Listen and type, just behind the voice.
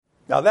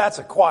Now that's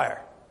a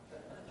choir.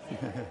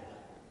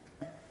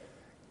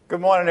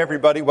 Good morning,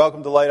 everybody.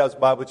 Welcome to Lighthouse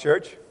Bible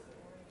Church.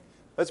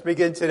 Let's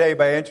begin today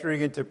by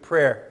entering into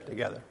prayer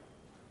together.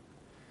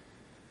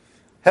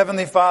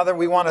 Heavenly Father,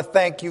 we want to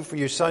thank you for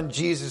your Son,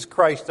 Jesus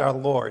Christ, our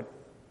Lord.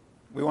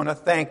 We want to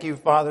thank you,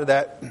 Father,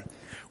 that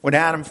when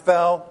Adam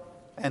fell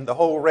and the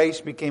whole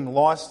race became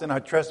lost in our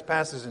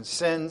trespasses and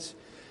sins,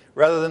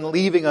 rather than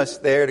leaving us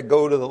there to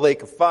go to the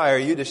lake of fire,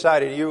 you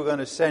decided you were going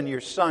to send your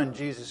Son,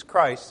 Jesus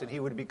Christ, and he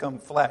would become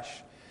flesh.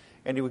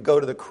 And he would go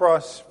to the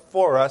cross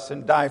for us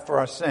and die for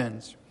our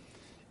sins.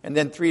 And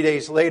then 3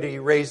 days later,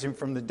 you raised him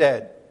from the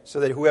dead, so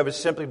that whoever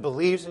simply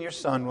believes in your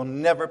Son will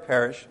never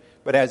perish,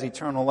 but has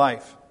eternal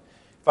life.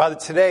 Father,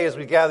 today as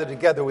we gather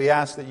together, we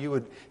ask that you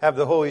would have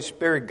the Holy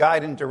Spirit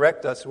guide and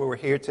direct us where we're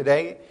here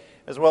today,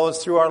 as well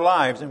as through our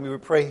lives. And we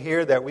would pray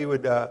here that we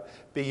would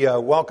be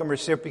welcome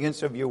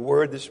recipients of your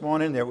word this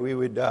morning, that we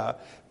would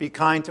be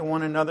kind to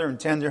one another and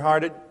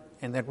tenderhearted,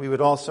 and that we would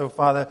also,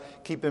 Father,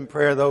 keep in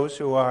prayer those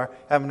who are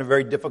having a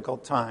very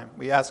difficult time.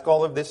 We ask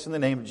all of this in the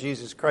name of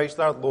Jesus Christ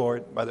our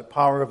Lord, by the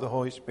power of the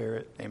Holy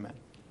Spirit. Amen.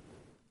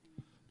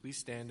 Please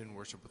stand and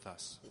worship with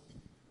us.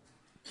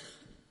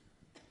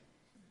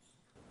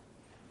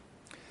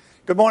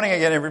 Good morning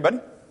again, everybody.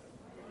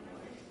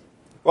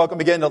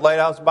 Welcome again to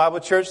Lighthouse Bible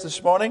Church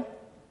this morning.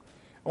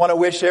 I want to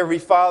wish every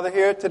father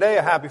here today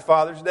a happy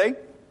Father's Day.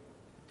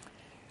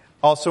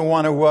 Also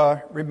want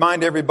to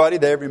remind everybody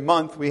that every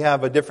month we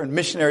have a different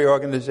missionary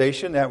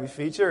organization that we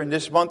feature. And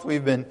this month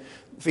we've been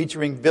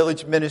featuring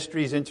Village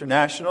Ministries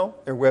International.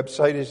 Their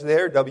website is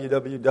there,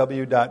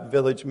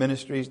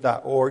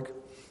 www.villageministries.org.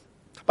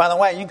 By the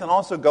way, you can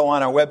also go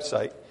on our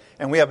website,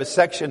 and we have a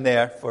section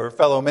there for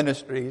fellow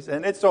ministries,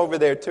 and it's over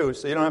there too,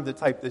 so you don't have to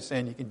type this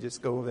in. You can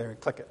just go over there and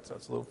click it, so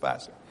it's a little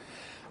faster.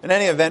 In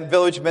any event,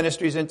 Village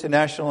Ministries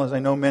International, as I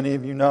know many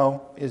of you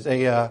know, is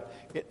a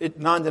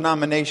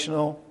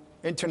non-denominational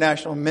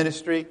international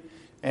ministry,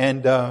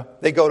 and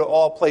they go to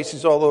all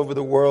places all over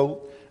the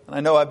world. And I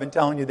know I've been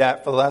telling you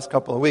that for the last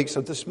couple of weeks.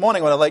 So this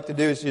morning what I'd like to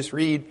do is just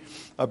read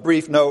a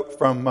brief note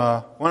from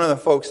one of the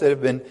folks that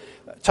have been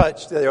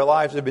touched, their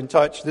lives have been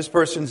touched. This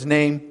person's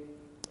name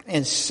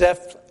is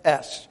Seth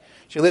S.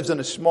 She lives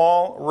in a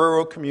small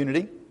rural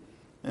community.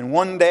 And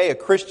one day a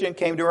Christian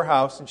came to her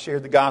house and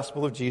shared the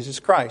gospel of Jesus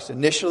Christ.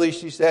 Initially,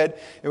 she said,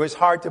 it was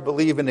hard to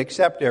believe and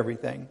accept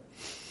everything.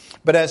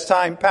 But as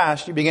time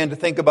passed, she began to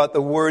think about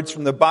the words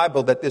from the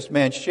Bible that this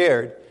man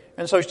shared.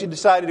 And so she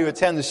decided to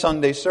attend the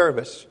Sunday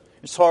service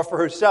and saw for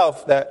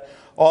herself that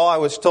all I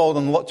was told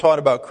and taught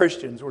about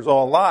Christians was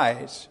all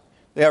lies.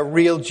 They are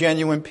real,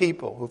 genuine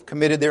people who have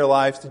committed their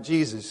lives to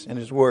Jesus and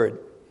His Word.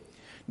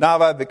 Now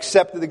I've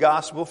accepted the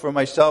gospel for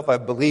myself.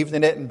 I've believed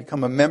in it and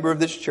become a member of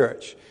this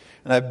church.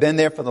 And I've been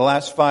there for the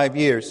last 5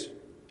 years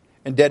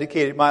and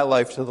dedicated my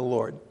life to the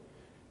Lord.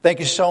 Thank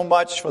you so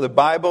much for the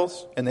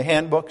Bibles and the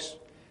handbooks.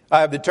 I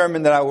have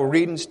determined that I will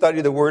read and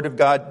study the Word of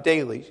God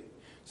daily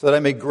so that I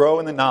may grow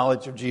in the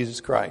knowledge of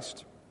Jesus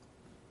Christ.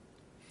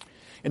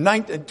 In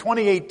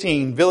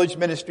 2018, Village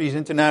Ministries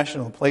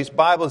International placed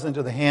Bibles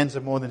into the hands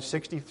of more than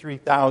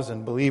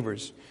 63,000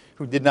 believers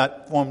who did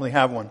not formerly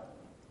have one.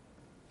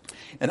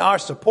 And our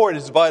support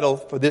is vital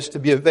for this to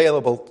be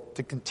available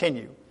to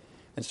continue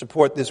and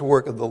support this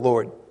work of the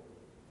Lord.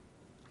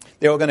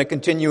 They are going to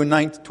continue in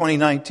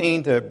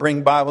 2019 to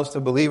bring Bibles to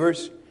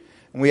believers.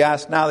 And we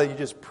ask now that you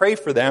just pray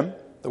for them,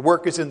 the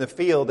workers in the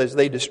field, as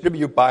they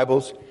distribute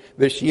Bibles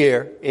this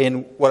year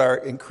in what are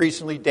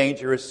increasingly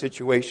dangerous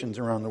situations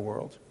around the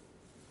world.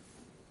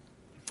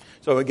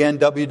 So again,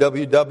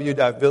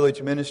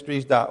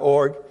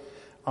 www.villageministries.org.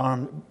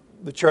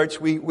 The church,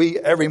 we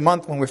every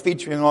month when we're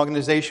featuring an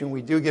organization,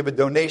 we do give a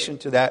donation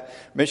to that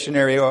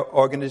missionary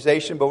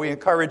organization, but we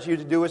encourage you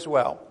to do as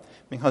well,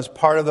 because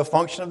part of the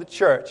function of the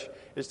church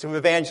is to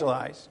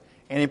evangelize,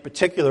 and in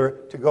particular,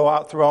 to go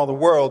out through all the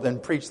world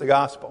and preach the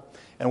gospel.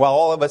 And while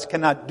all of us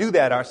cannot do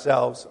that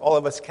ourselves, all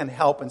of us can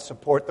help and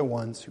support the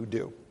ones who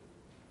do.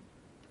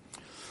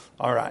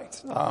 All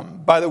right.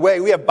 By the way,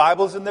 we have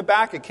Bibles in the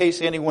back in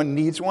case anyone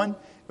needs one.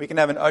 We can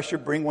have an usher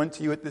bring one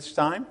to you at this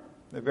time.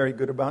 They're very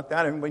good about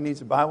that. If anybody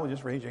needs a Bible,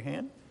 just raise your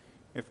hand.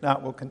 If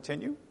not, we'll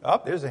continue.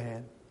 Oh, there's a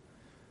hand.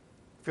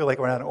 I feel like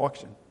we're at an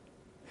auction.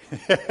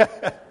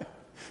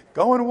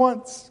 Going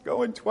once,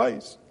 going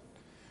twice.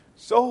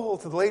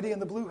 Sold to the lady in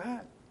the blue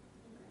hat.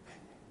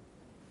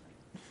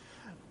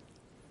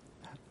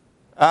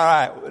 All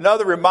right.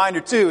 Another reminder,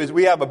 too, is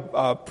we have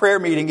a prayer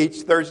meeting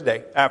each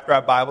Thursday after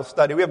our Bible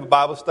study. We have a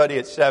Bible study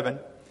at 7.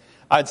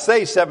 I'd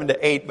say 7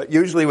 to 8, but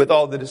usually with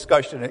all the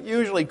discussion, it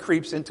usually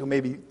creeps into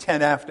maybe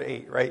 10 after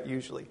 8, right,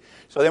 usually.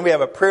 So then we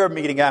have a prayer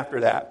meeting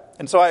after that.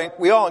 And so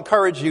we all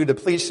encourage you to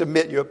please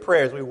submit your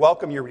prayers. We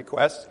welcome your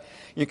requests.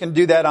 You can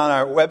do that on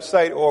our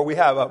website, or we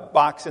have a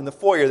box in the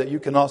foyer that you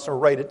can also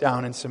write it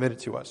down and submit it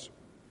to us.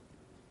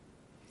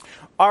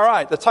 All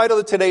right, the title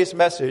of today's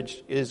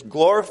message is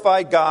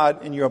Glorify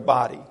God in Your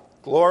Body.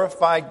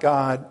 Glorify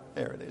God,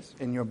 there it is,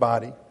 in your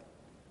body.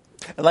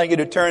 I'd like you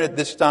to turn at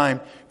this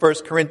time, 1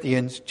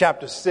 Corinthians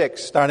chapter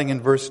 6, starting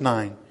in verse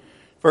 9.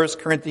 1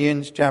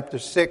 Corinthians chapter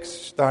 6,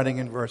 starting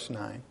in verse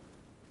 9.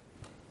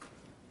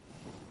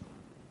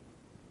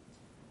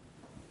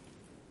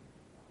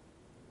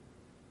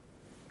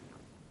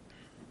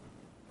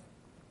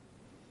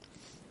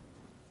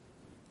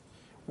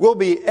 We'll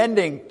be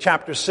ending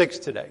chapter 6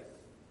 today.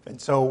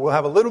 And so we'll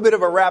have a little bit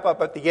of a wrap-up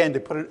at the end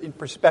to put it in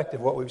perspective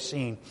what we've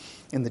seen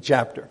in the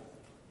chapter.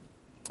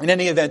 In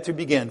any event, to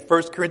begin,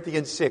 1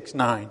 Corinthians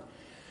 6:9.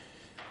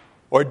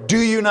 Or do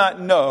you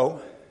not know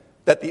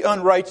that the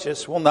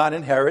unrighteous will not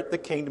inherit the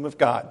kingdom of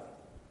God?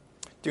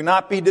 Do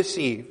not be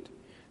deceived.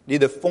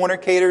 Neither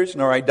fornicators,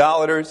 nor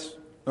idolaters,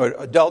 nor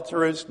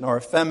adulterers, nor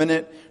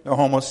effeminate, nor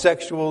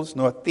homosexuals,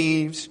 nor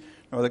thieves,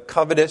 nor the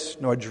covetous,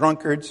 nor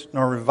drunkards,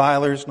 nor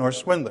revilers, nor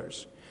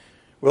swindlers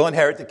will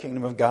inherit the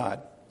kingdom of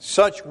God.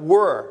 Such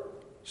were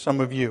some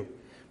of you.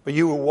 But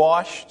you were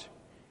washed,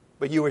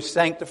 but you were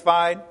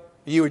sanctified,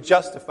 but you were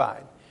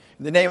justified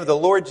in the name of the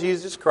Lord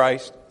Jesus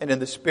Christ and in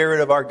the Spirit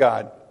of our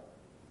God.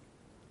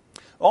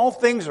 All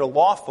things are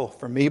lawful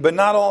for me, but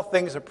not all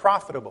things are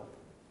profitable.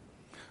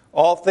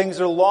 All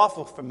things are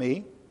lawful for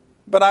me,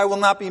 but I will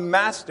not be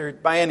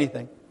mastered by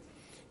anything.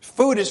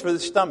 Food is for the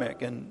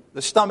stomach, and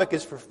the stomach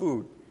is for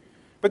food.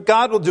 But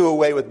God will do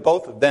away with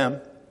both of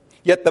them.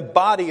 Yet the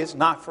body is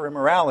not for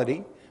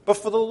immorality, but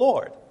for the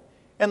Lord,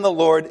 and the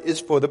Lord is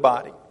for the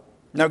body.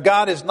 Now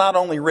God has not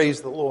only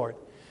raised the Lord,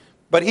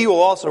 but he will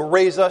also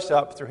raise us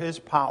up through his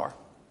power.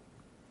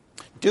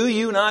 Do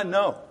you not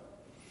know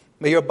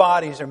that your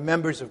bodies are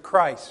members of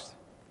Christ?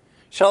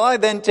 Shall I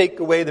then take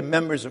away the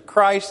members of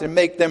Christ and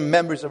make them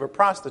members of a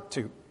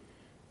prostitute?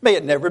 May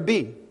it never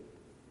be.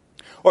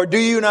 Or do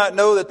you not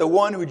know that the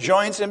one who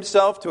joins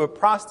himself to a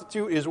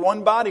prostitute is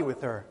one body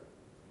with her?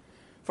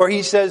 For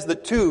he says the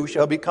two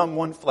shall become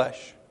one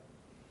flesh.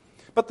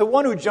 But the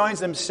one who joins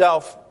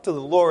himself to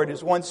the Lord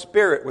is one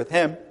spirit with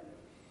him.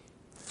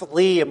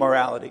 Flee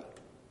immorality.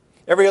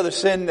 Every other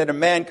sin that a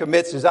man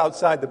commits is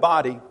outside the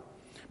body,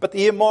 but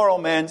the immoral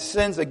man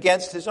sins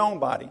against his own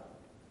body.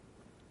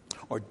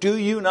 Or do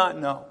you not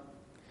know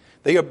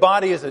that your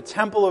body is a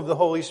temple of the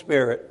Holy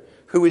Spirit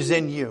who is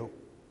in you,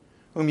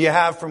 whom you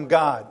have from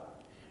God,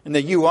 and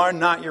that you are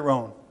not your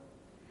own?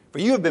 For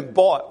you have been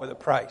bought with a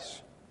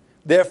price.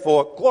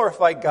 Therefore,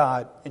 glorify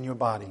God in your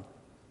body.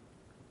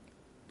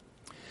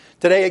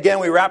 Today, again,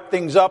 we wrap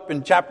things up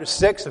in chapter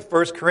 6 of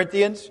 1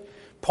 Corinthians.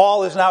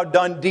 Paul is now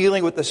done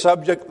dealing with the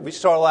subject we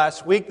saw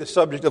last week, the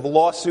subject of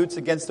lawsuits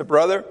against a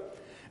brother.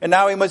 And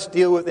now he must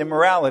deal with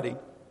immorality.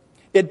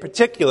 In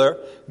particular,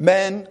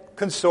 men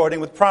consorting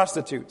with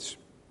prostitutes.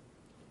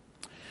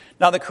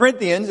 Now, the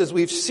Corinthians, as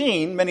we've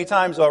seen many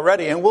times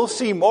already, and we'll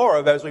see more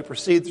of as we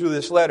proceed through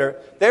this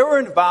letter, they were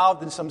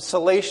involved in some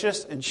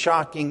salacious and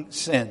shocking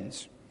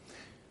sins.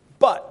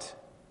 But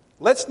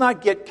let's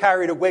not get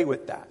carried away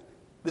with that.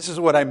 This is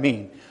what I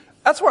mean.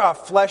 That's where our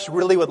flesh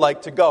really would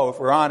like to go, if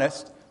we're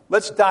honest.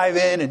 Let's dive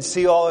in and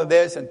see all of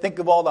this and think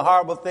of all the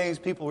horrible things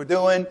people were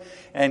doing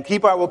and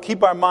we'll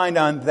keep our mind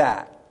on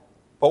that.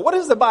 But what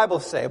does the Bible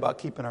say about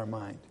keeping our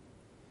mind?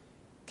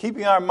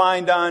 Keeping our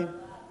mind on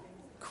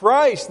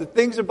Christ, the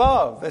things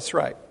above. That's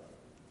right.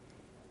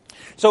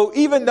 So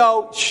even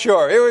though,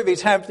 sure, it would be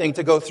tempting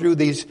to go through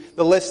the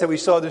list that we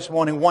saw this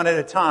morning one at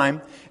a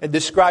time and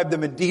describe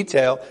them in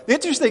detail, the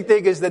interesting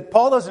thing is that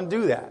Paul doesn't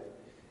do that.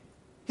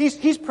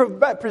 He's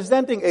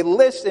presenting a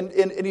list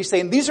and he's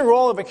saying these are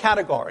all of a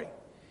category.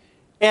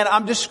 And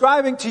I'm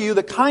describing to you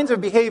the kinds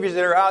of behaviors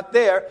that are out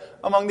there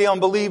among the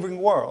unbelieving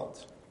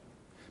world.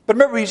 But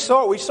remember, we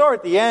saw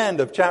at the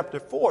end of chapter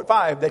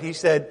 5 that he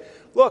said,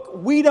 look,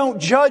 we don't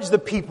judge the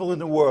people in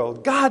the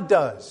world. God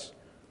does.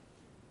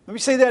 Let me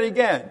say that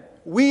again.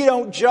 We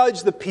don't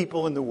judge the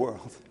people in the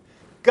world.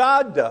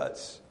 God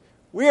does.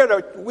 We are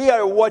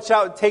to watch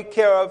out and take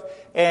care of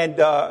and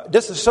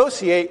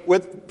disassociate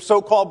with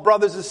so-called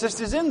brothers and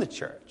sisters in the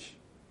church.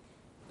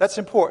 That's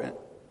important.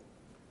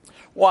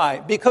 Why?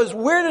 Because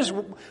where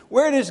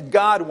does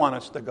God want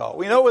us to go?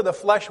 We know where the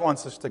flesh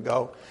wants us to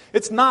go.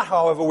 It's not,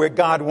 however, where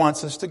God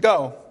wants us to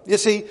go. You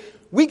see,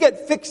 we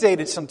get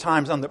fixated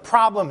sometimes on the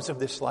problems of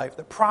this life,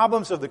 the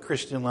problems of the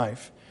Christian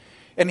life,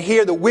 and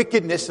hear the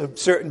wickedness of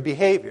certain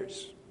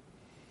behaviors.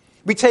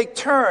 We take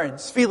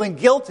turns feeling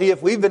guilty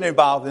if we've been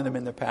involved in them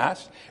in the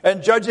past,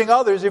 and judging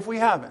others if we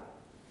haven't,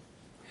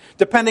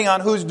 depending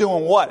on who's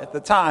doing what at the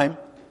time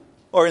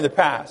or in the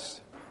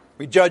past.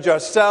 We judge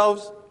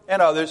ourselves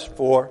and others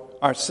for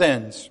our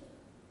sins.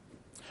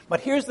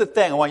 But here's the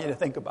thing I want you to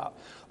think about.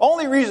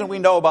 Only reason we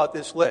know about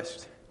this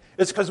list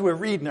is because we're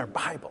reading our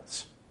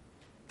Bibles.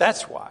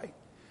 That's why.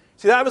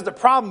 See, that was the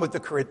problem with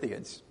the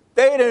Corinthians.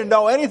 They didn't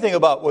know anything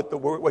about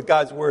what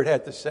God's Word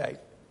had to say.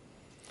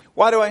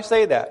 Why do I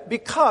say that?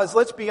 Because,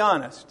 let's be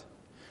honest,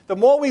 the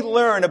more we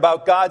learn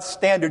about God's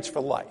standards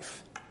for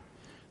life,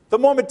 the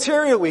more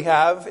material we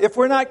have, if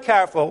we're not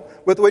careful,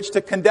 with which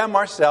to condemn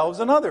ourselves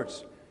and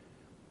others.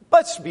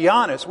 Let's be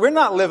honest, we're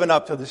not living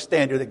up to the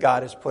standard that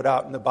God has put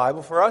out in the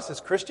Bible for us as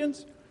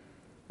Christians,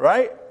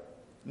 right?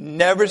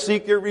 Never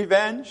seek your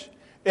revenge.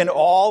 In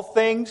all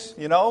things,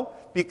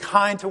 be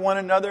kind to one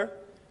another,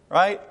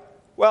 right?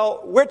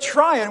 Well, we're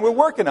trying, we're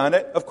working on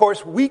it. Of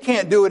course, we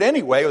can't do it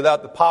anyway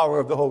without the power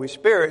of the Holy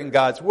Spirit and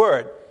God's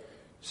Word.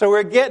 So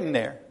we're getting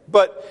there.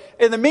 But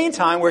in the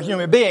meantime, we're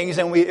human beings,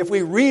 and if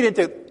we read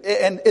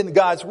in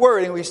God's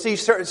Word and we see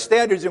certain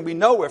standards and we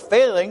know we're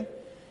failing,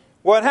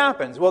 what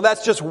happens? Well,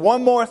 that's just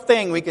one more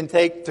thing we can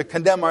take to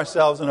condemn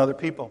ourselves and other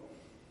people.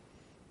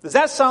 Does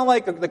that sound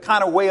like the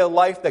kind of way of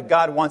life that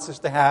God wants us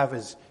to have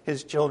as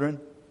His children?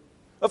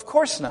 Of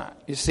course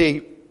not. You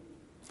see,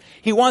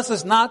 He wants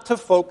us not to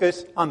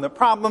focus on the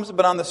problems,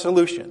 but on the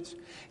solutions.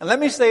 And let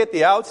me say at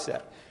the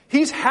outset,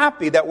 He's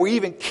happy that we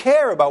even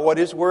care about what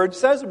His Word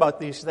says about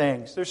these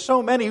things. There's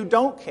so many who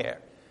don't care.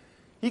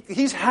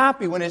 He's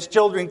happy when His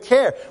children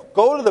care.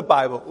 Go to the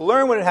Bible,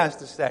 learn what it has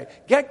to say,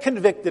 get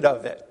convicted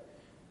of it.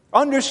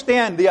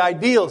 Understand the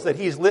ideals that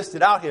He's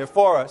listed out here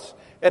for us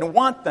and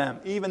want them,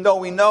 even though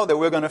we know that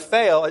we're going to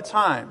fail at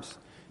times.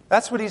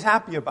 That's what He's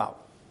happy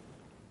about.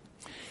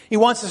 He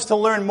wants us to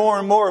learn more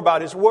and more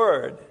about His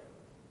Word.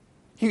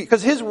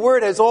 Because His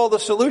Word has all the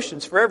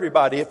solutions for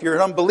everybody. If you're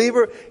an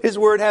unbeliever, His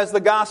Word has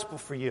the gospel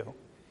for you.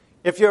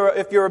 If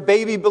you're a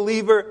baby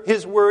believer,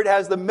 His Word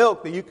has the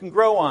milk that you can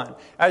grow on.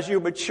 As you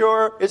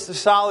mature, it's the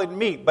solid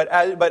meat. But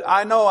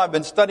I know I've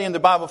been studying the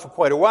Bible for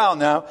quite a while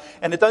now,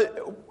 and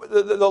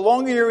the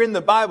longer you're in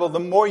the Bible, the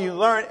more you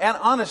learn, and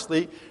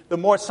honestly, the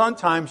more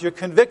sometimes you're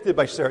convicted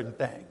by certain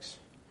things.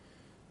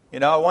 You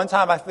know, one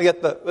time, I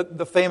forget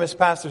the famous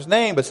pastor's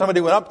name, but somebody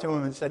went up to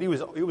him and said, he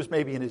was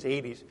maybe in his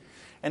 80s,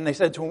 and they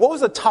said to him, what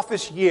was the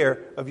toughest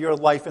year of your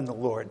life in the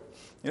Lord?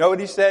 You know what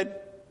he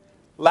said?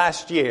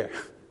 Last year.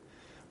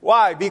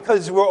 Why?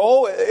 Because we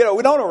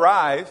don't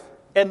arrive,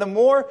 and the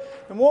more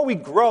we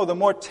grow, the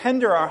more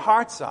tender our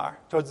hearts are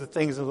towards the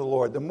things of the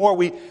Lord. The more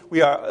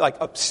we are like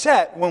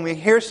upset when we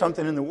hear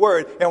something in the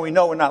Word and we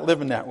know we're not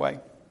living that way.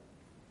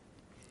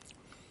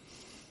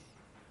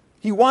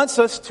 He wants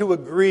us to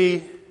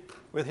agree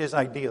with His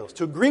ideals,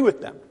 to agree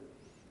with them.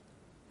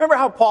 Remember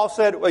how Paul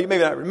said, well, you may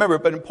not remember,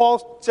 but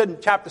Paul said in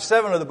chapter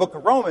 7 of the book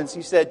of Romans,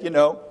 he said,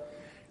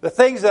 the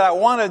things that I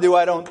want to do,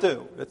 I don't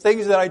do. The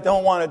things that I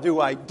don't want to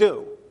do, I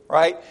do.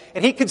 Right?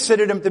 And he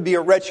considered him to be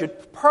a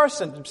wretched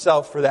person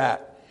himself for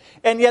that.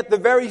 And yet the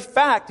very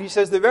fact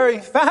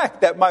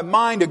that my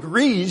mind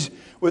agrees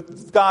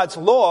with God's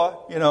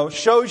law,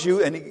 shows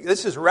you, and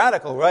this is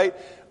radical, right?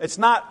 It's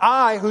not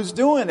I who's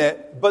doing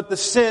it, but the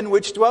sin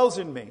which dwells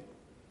in me.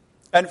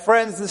 And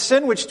friends, the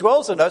sin which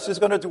dwells in us is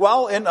going to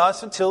dwell in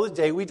us until the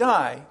day we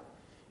die.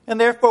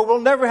 And therefore we'll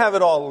never have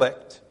it all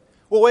licked.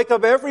 We'll wake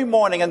up every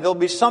morning and there'll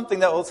be something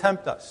that will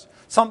tempt us,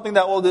 something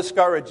that will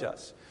discourage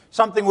us.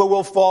 Something where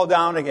we'll fall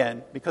down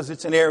again because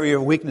it's an area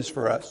of weakness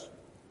for us.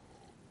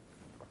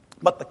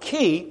 But the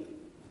key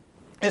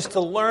is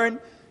to learn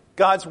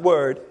God's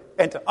Word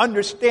and to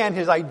understand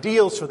His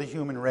ideals for the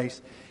human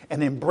race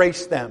and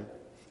embrace them.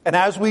 And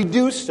as we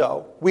do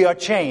so, we are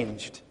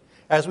changed.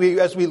 As we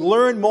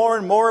learn more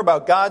and more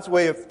about God's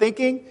way of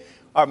thinking,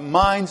 our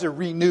minds are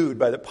renewed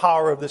by the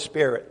power of the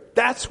Spirit.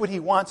 That's what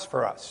He wants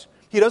for us.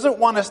 He doesn't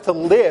want us to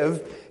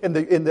live in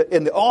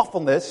the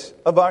awfulness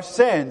of our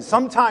sins.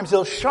 Sometimes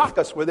He'll shock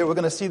us with it. We're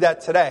going to see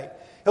that today.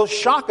 He'll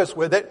shock us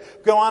with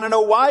it. Go on to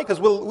know why? Because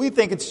we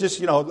think it's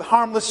just,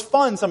 harmless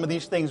fun, some of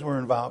these things we're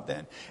involved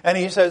in. And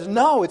He says,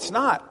 no, it's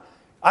not.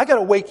 I got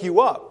to wake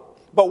you up.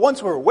 But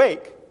once we're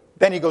awake,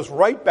 then He goes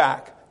right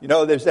back.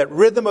 There's that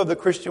rhythm of the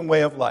Christian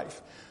way of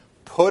life.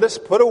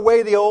 Put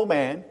away the old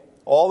man,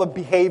 all the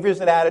behaviors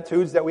and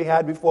attitudes that we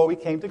had before we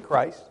came to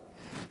Christ.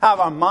 Have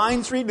our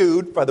minds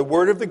renewed by the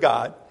Word of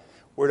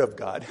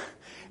God,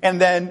 and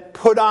then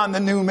put on the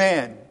new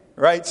man,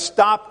 right?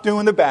 Stop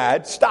doing the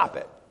bad, stop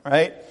it,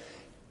 right?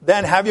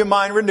 Then have your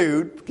mind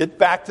renewed, get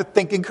back to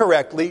thinking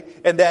correctly,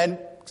 and then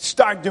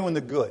start doing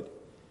the good.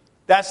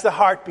 That's the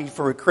heartbeat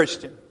for a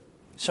Christian.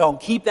 So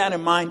keep that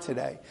in mind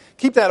today.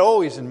 Keep that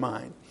always in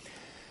mind.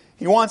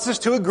 He wants us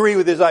to agree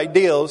with His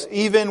ideals,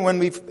 even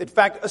when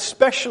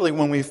especially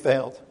when we've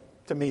failed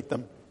to meet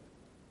them.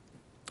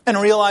 And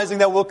realizing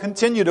that we'll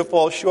continue to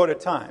fall short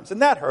at times.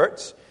 And that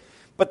hurts.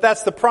 But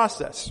that's the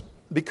process.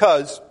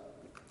 Because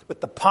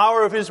with the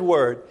power of His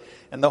Word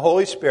and the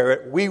Holy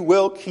Spirit, we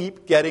will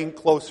keep getting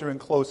closer and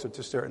closer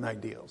to certain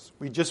ideals.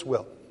 We just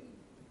will.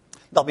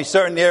 There'll be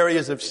certain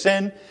areas of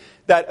sin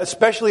that,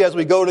 especially as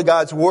we go to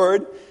God's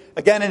Word,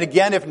 again and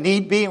again, if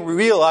need be, and we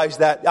realize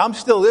that I'm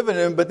still living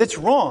in it, but it's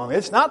wrong.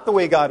 It's not the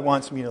way God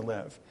wants me to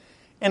live.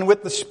 And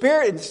with the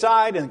Spirit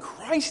inside and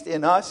Christ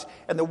in us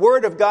and the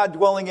Word of God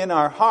dwelling in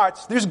our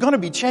hearts, there's going to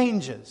be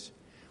changes.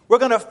 We're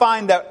going to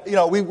find that,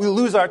 we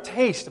lose our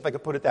taste, if I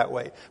could put it that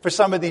way, for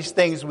some of these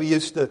things we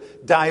used to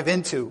dive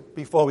into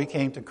before we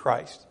came to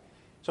Christ.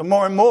 So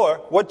more and more,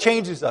 what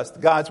changes us?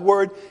 God's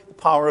Word, the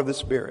power of the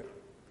Spirit.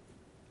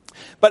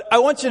 But I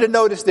want you to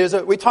notice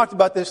we talked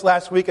about this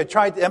last week. I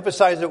tried to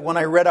emphasize it when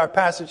I read our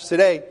passage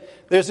today.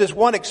 There's this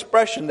one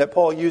expression that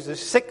Paul uses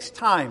 6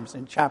 times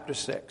in chapter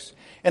 6.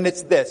 And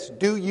it's this: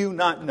 do you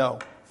not know?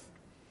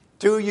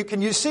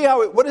 Can you see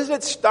what does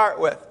it start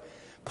with?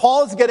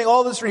 Paul is getting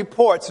all these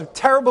reports of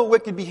terrible,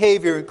 wicked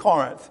behavior in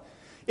Corinth,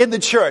 in the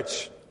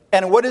church.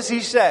 And what does he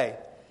say?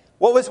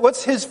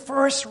 What's his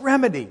first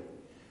remedy?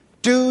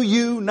 Do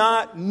you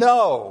not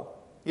know?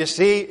 You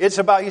see, it's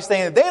about he's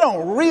saying they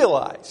don't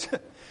realize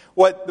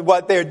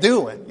what they're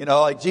doing.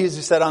 Like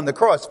Jesus said on the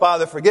cross,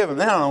 Father, forgive them.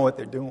 They don't know what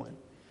they're doing.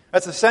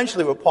 That's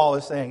essentially what Paul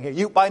is saying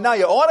here. By now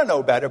you ought to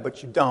know better,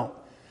 but you don't.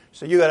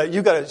 So you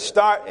gotta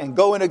start and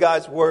go into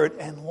God's Word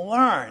and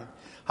learn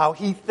how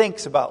He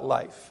thinks about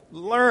life.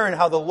 Learn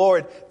how the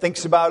Lord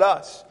thinks about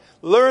us.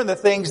 Learn the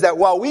things that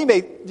while we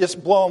may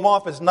just blow Him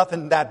off as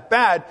nothing that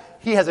bad,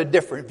 He has a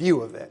different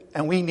view of it.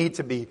 And we need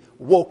to be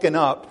woken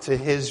up to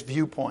His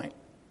viewpoint.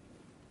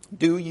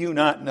 Do you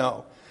not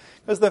know?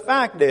 Because the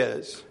fact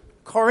is,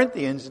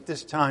 Corinthians at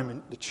this time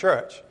in the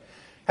church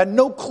had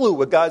no clue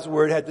what God's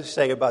Word had to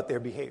say about their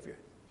behavior.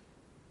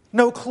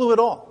 No clue at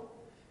all.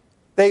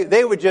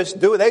 They would just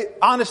do it.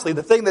 Honestly,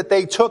 the thing that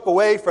they took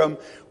away from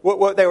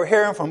what they were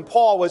hearing from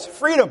Paul was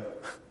freedom.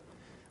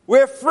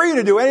 We're free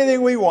to do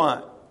anything we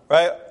want,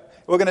 right?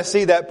 We're going to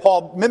see that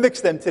Paul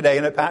mimics them today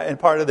in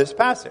part of this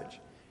passage.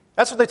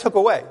 That's what they took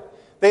away.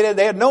 They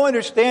had no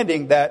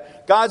understanding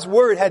that God's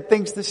Word had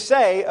things to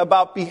say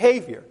about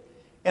behavior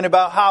and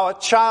about how a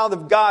child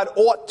of God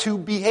ought to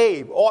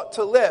behave, ought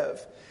to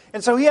live.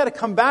 And so he had to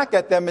come back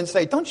at them and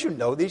say, don't you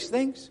know these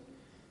things?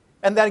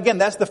 And then again,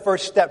 that's the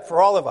first step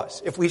for all of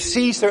us. If we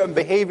see certain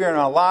behavior in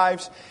our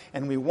lives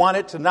and we want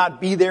it to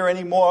not be there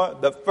anymore,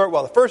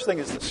 the first thing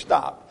is to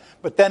stop.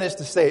 But then is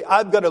to say,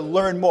 I've got to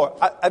learn more.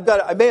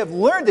 I may have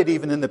learned it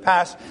even in the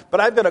past, but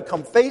I've got to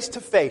come face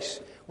to face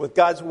with what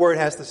God's Word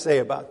has to say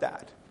about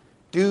that.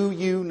 Do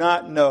you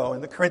not know?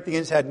 And the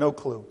Corinthians had no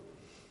clue.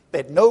 They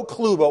had no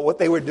clue about what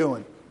they were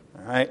doing.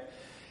 All right?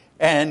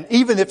 And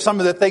even if some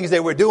of the things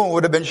they were doing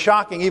would have been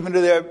shocking even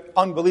to their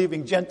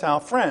unbelieving Gentile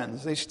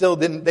friends, they still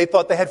didn't, they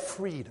thought they had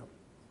freedom,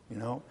 you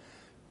know.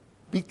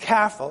 Be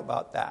careful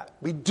about that.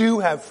 We do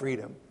have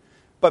freedom.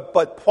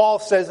 But Paul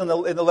says in the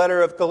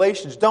letter of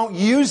Galatians, don't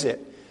use it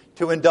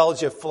to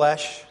indulge your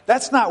flesh.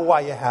 That's not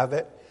why you have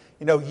it.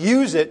 You know,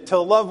 use it to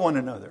love one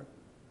another.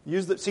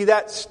 See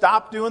that?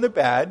 Stop doing the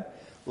bad.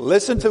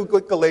 Listen to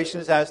what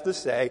Galatians has to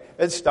say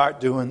and start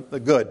doing the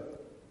good.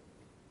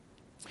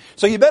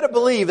 So you better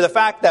believe the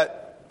fact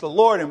that the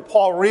Lord and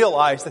Paul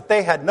realized that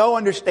they had no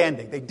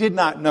understanding. They did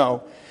not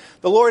know.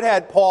 The Lord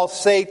had Paul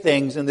say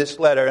things in this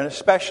letter, and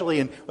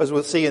especially, as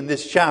we'll see in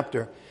this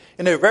chapter,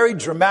 in a very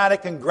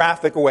dramatic and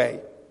graphic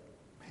way,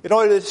 in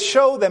order to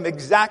show them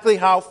exactly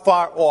how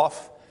far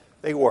off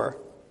they were.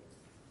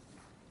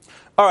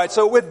 All right,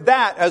 so with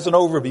that as an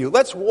overview,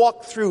 let's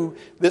walk through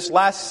this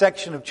last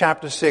section of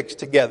chapter 6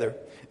 together.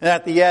 And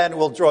at the end,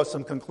 we'll draw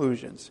some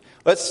conclusions.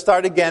 Let's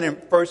start again in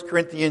 1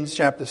 Corinthians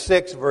chapter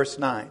 6, verse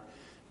 9.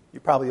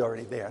 You're probably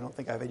already there. I don't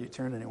think I've had you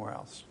turn anywhere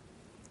else.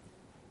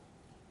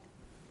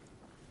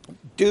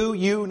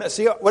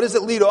 See, what does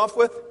it lead off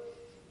with?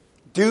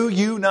 Do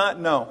you not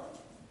know?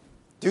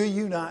 Do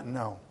you not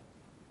know?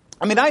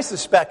 I mean, I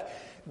suspect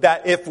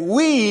that if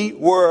we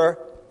were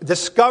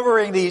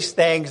discovering these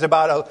things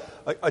about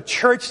a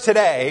church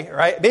today,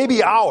 right,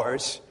 maybe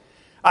ours,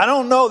 I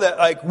don't know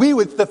that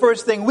the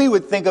first thing we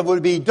would think of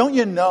would be, don't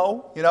you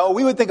know? You know,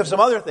 we would think of some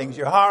other things.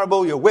 You're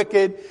horrible, you're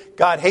wicked,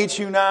 God hates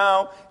you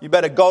now, you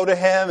better go to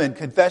Him and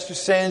confess your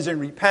sins and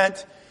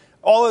repent.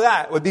 All of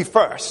that would be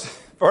first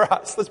for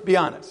us, let's be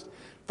honest.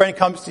 A friend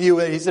comes to you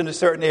and he's in a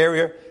certain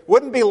area,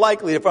 wouldn't be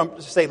likely for him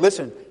to say,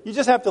 listen, you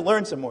just have to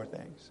learn some more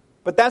things.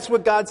 But that's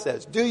what God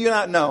says. Do you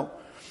not know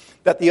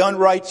that the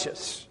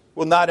unrighteous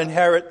will not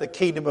inherit the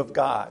kingdom of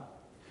God?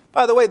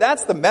 By the way,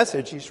 that's the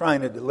message He's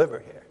trying to deliver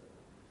here.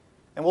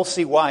 And we'll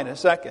see why in a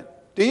second.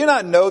 Do you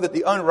not know that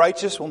the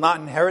unrighteous will not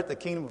inherit the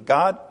kingdom of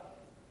God?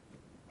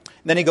 And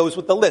then he goes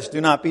with the list. Do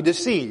not be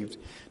deceived.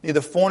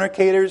 Neither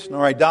fornicators,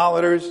 nor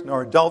idolaters,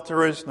 nor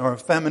adulterers, nor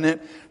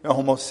effeminate, nor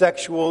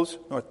homosexuals,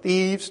 nor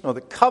thieves, nor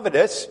the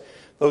covetous,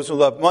 those who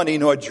love money,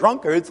 nor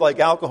drunkards like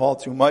alcohol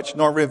too much,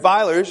 nor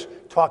revilers,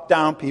 talk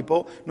down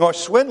people, nor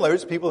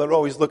swindlers, people that are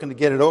always looking to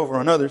get it over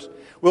on others,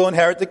 will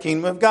inherit the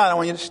kingdom of God. I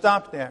want you to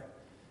stop there.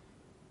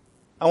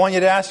 I want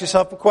you to ask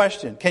yourself a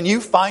question. Can you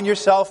find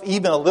yourself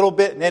even a little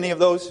bit in any of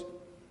those?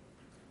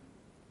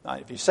 Now,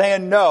 if you're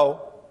saying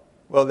no,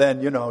 well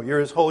then,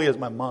 you're as holy as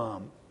my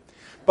mom.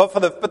 But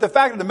the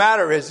fact of the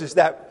matter is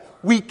that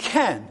we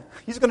can.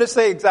 He's going to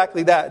say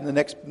exactly that in the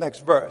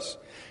next verse.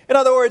 In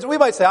other words, we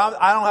might say,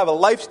 I don't have a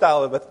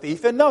lifestyle of a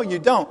thief. And no, you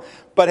don't.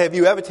 But have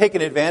you ever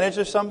taken advantage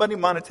of somebody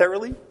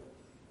monetarily?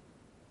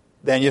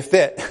 Then you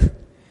fit.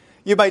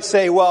 You might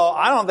say, well,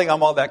 I don't think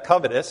I'm all that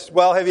covetous.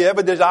 Well, have you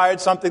ever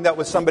desired something that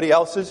was somebody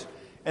else's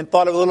and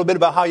thought a little bit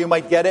about how you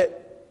might get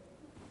it?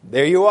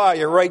 There you are.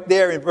 You're right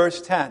there in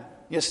verse 10.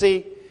 You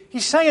see,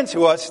 he's saying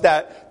to us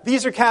that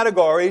these are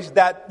categories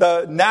that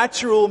the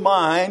natural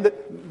mind,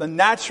 the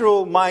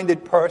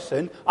natural-minded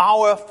person,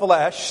 our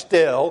flesh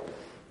still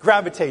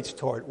gravitates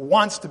toward,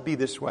 wants to be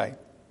this way.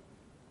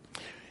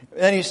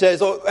 And then he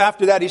says,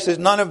 after that, he says,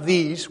 none of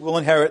these will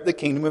inherit the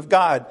kingdom of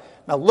God.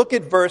 Now look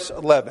at verse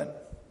 11.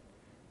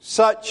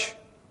 Such,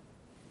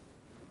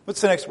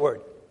 what's the next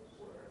word?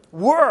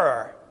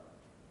 Were.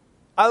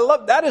 I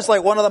love, that is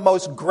like one of the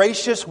most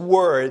gracious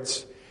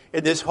words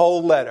in this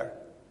whole letter.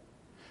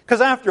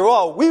 Because after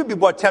all, we would be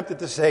more tempted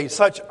to say,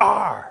 such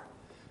are.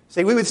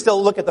 See, we would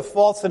still look at the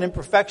faults and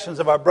imperfections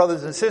of our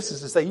brothers and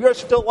sisters and say, you're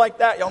still like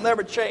that, you'll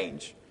never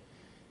change.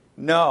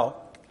 No.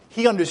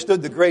 He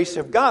understood the grace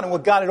of God and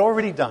what God had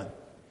already done.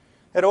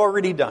 had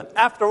already done.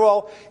 After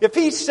all, if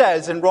he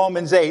says in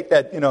Romans 8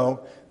 that,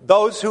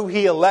 those who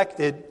he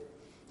elected,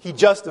 he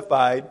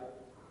justified,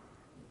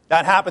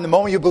 that happened the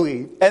moment you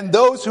believe, and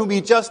those whom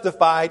he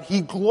justified,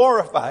 he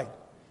glorified.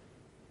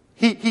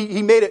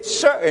 He made it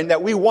certain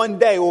that we one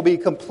day will be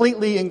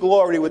completely in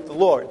glory with the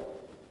Lord,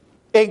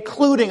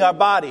 including our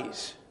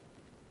bodies.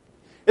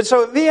 And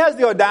so if he has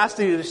the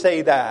audacity to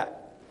say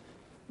that,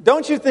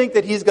 don't you think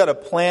that he's got a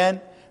plan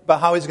about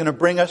how he's going to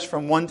bring us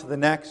from one to the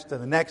next, to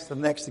the next, to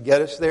the next to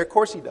get us there? Of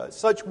course he does.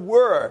 Such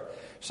were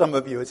some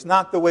of you. It's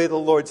not the way the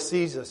Lord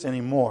sees us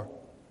anymore.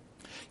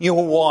 You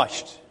were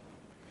washed.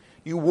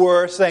 You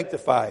were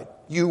sanctified.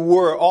 You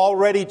were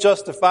already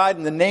justified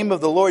in the name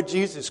of the Lord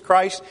Jesus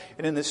Christ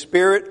and in the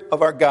Spirit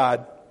of our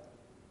God.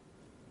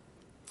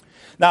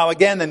 Now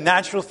again, the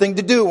natural thing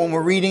to do when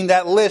we're reading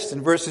that list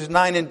in verses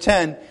 9 and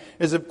 10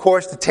 is, of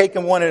course, to take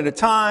them one at a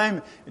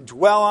time and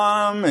dwell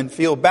on them and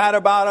feel bad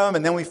about them.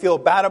 And then we feel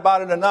bad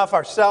about it enough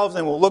ourselves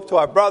and we'll look to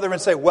our brother and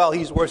say, well,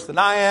 he's worse than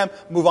I am.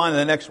 Move on to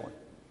the next one.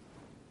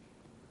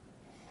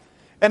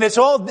 And it's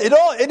like,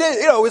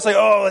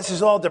 oh, this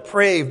is all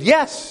depraved.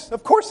 Yes,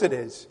 of course it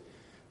is.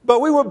 But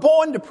we were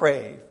born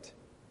depraved.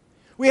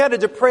 We had a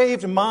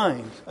depraved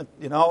mind,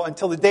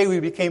 until the day we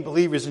became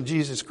believers in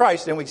Jesus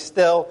Christ, and we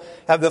still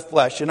have the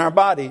flesh in our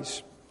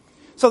bodies.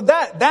 So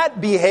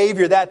that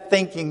behavior, that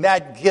thinking,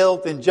 that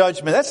guilt and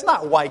judgment, that's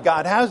not why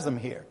God has them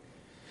here.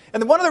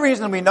 And one of the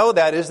reasons we know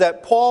that is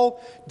that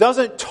Paul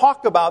doesn't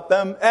talk about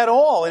them at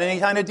all in any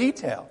kind of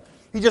detail.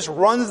 He just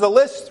runs the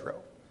list through.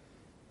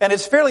 And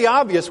it's fairly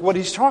obvious what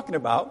he's talking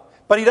about.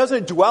 But he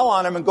doesn't dwell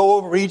on them and go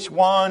over each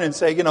one and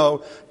say,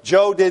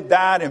 Joe did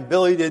that and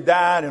Billy did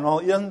that and all.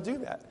 He doesn't do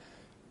that.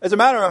 As a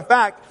matter of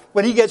fact,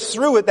 when he gets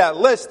through with that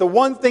list, the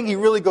one thing he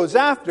really goes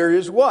after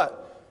is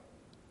what?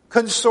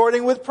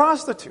 Consorting with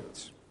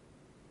prostitutes.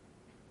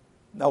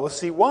 Now we'll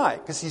see why.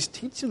 Because he's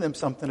teaching them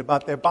something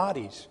about their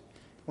bodies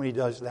when he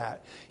does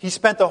that. He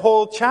spent the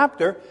whole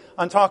chapter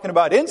on talking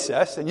about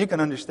incest, and you can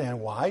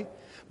understand why.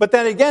 But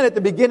then again, at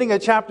the beginning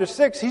of chapter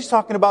 6, he's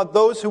talking about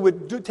those who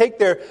would take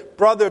their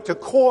brother to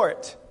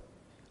court,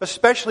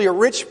 especially a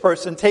rich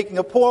person taking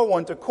a poor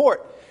one to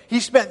court. He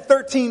spent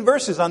 13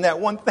 verses on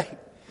that one thing.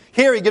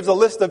 Here he gives a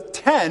list of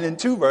 10 in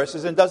 2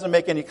 verses and doesn't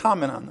make any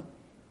comment on them.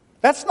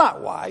 That's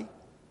not why.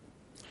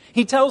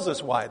 He tells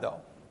us why,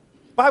 though.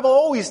 The Bible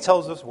always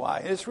tells us why,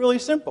 and it's really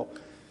simple.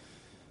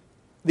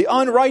 The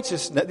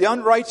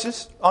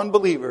unrighteous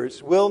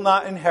unbelievers will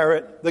not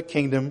inherit the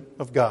kingdom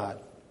of God.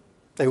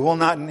 They will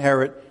not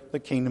inherit the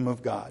kingdom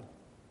of God.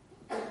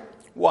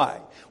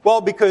 Why?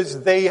 Well,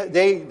 because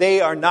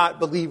they are not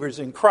believers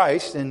in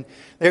Christ, and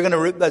they're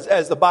going to,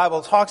 as the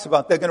Bible talks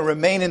about, they're going to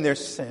remain in their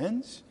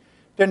sins.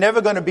 They're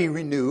never going to be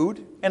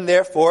renewed, and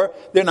therefore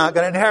they're not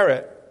going to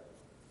inherit.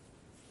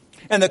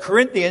 And the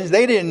Corinthians,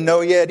 they didn't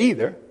know yet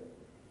either.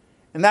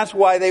 And that's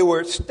why they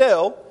were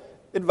still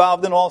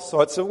involved in all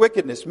sorts of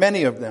wickedness,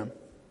 many of them.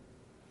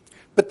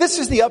 But this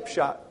is the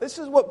upshot. This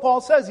is what Paul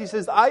says. He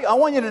says, I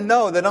want you to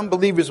know that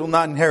unbelievers will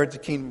not inherit the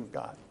kingdom of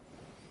God.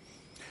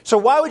 So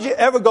why would you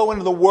ever go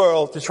into the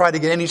world to try to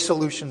get any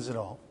solutions at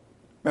all?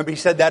 Remember, he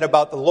said that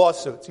about the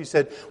lawsuits. He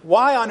said,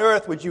 why on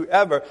earth would you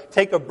ever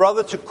take a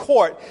brother to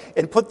court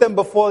and put them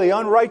before the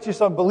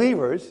unrighteous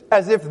unbelievers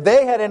as if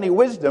they had any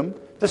wisdom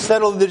to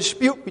settle the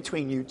dispute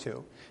between you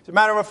two? As a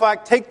matter of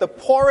fact, take the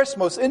poorest,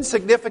 most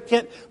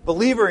insignificant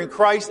believer in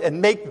Christ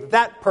and make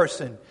that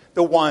person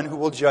the one who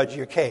will judge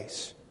your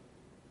case.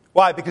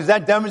 Why? Because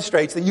that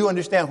demonstrates that you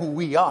understand who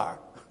we are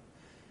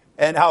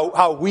and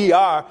how we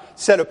are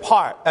set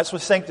apart. That's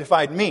what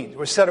sanctified means.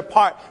 We're set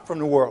apart from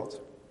the world.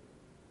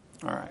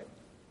 All right.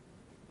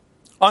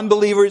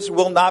 Unbelievers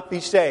will not be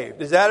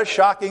saved. Is that a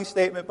shocking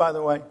statement, by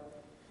the way?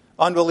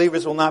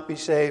 Unbelievers will not be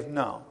saved?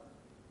 No.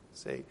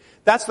 See,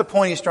 that's the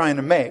point he's trying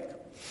to make.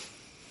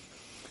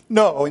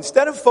 No,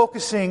 instead of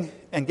focusing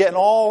and getting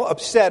all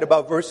upset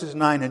about verses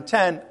 9 and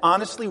 10,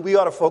 honestly, we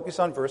ought to focus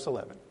on verse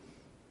 11.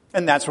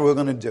 And that's what we're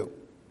going to do.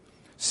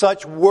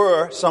 Such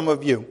were some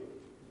of you,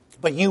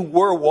 but you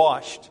were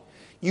washed,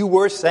 you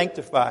were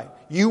sanctified,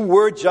 you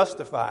were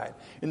justified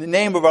in the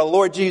name of our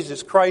Lord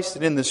Jesus Christ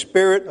and in the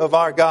Spirit of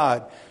our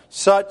God.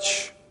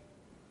 Such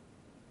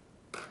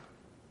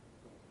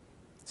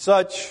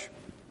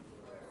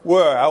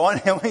were. I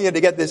want you to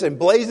get this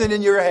emblazoned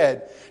in your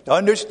head to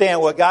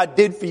understand what God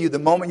did for you the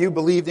moment you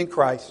believed in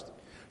Christ.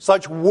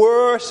 Such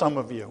were some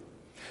of you.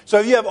 So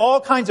if you have all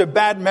kinds of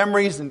bad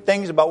memories and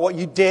things about what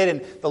you did,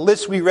 and the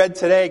list we read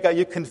today got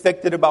you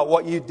convicted about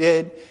what you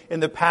did in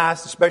the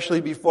past,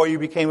 especially before you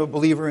became a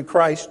believer in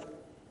Christ,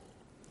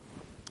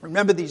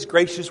 remember these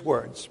gracious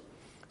words.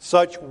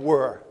 Such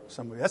were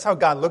some of you. That's how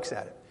God looks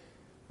at it.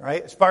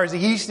 Right? As far as the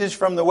east is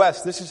from the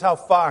west, this is how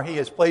far he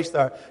has placed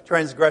our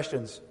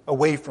transgressions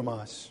away from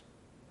us.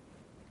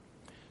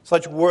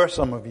 Such were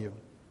some of you.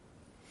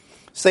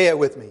 Say it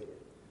with me.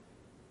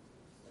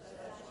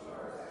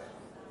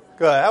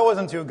 Good. That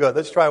wasn't too good.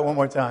 Let's try it one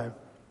more time.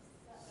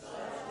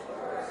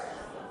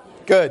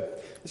 Good.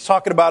 It's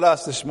talking about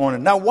us this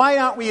morning. Now, why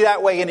aren't we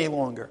that way any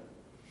longer?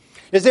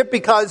 Is it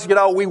because,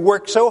 we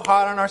work so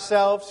hard on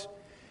ourselves?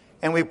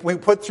 and we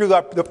put through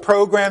the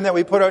program that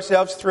we put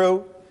ourselves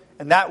through,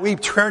 and that we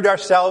turned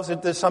ourselves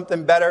into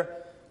something better.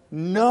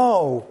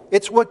 No,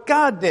 it's what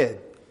God did.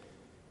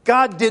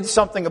 God did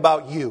something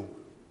about you.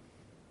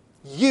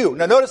 You.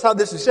 Now notice how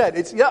this is said.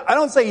 I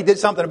don't say he did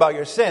something about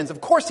your sins.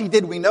 Of course he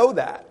did, we know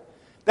that.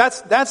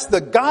 That's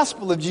the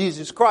gospel of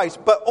Jesus Christ.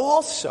 But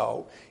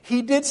also,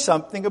 he did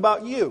something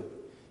about you.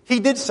 He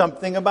did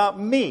something about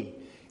me.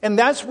 And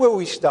that's where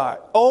we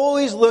start.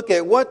 Always look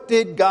at what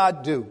did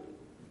God do.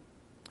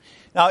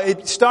 Now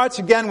it starts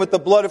again with the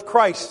blood of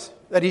Christ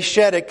that he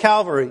shed at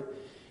Calvary.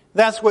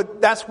 That's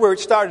where it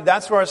started.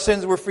 That's where our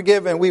sins were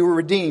forgiven. We were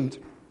redeemed.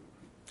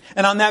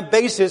 And on that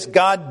basis,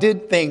 God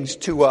did things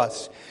to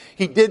us.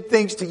 He did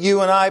things to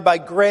you and I by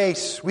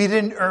grace. We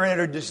didn't earn it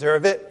or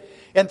deserve it.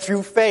 And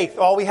through faith,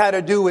 all we had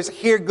to do was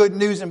hear good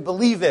news and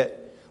believe it.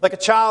 Like a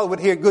child would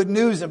hear good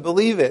news and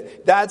believe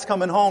it. Dad's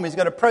coming home. He's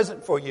got a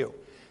present for you.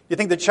 You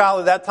think the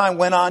child at that time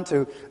went on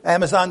to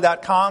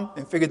Amazon.com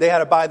and figured they had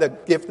to buy the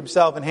gift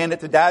themselves and hand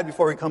it to Dad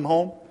before he come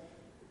home?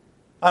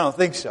 I don't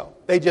think so.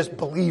 They just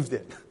believed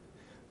it.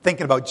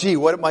 Thinking about, gee,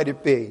 what might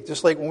it be?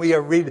 Just like when we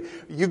read,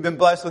 you've been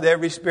blessed with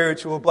every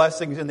spiritual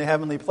blessings in the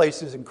heavenly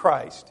places in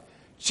Christ.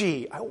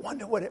 Gee, I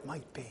wonder what it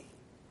might be.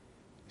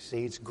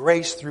 See, it's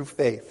grace through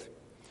faith.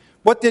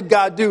 What did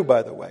God do,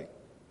 by the way?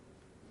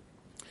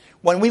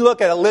 When we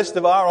look at a list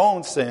of our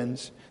own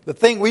sins, the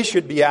thing we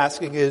should be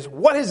asking is,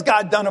 what has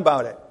God done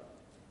about it?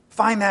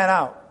 Find that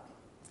out.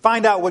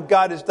 Find out what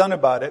God has done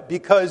about it.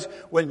 Because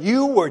when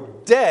you were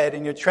dead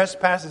in your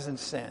trespasses and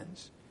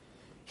sins,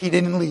 he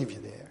didn't leave you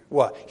there.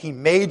 What? He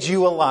made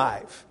you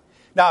alive.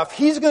 Now, if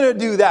he's going to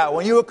do that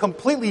when you were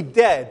completely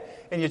dead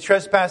in your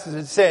trespasses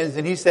and sins,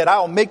 and he said, I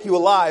will make you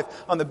alive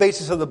on the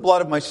basis of the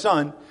blood of my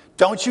son,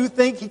 don't you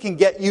think he can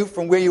get you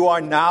from where you are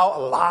now,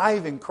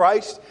 alive in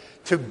Christ,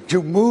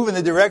 to move in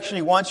the direction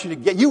he wants you to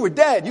get? You were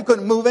dead. You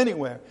couldn't move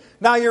anywhere.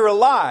 Now you're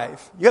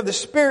alive. You have the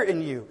Spirit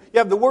in you. You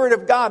have the Word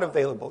of God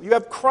available. You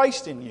have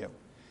Christ in you.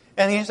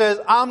 And he says,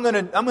 I'm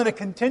going to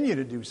continue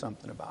to do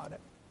something about it,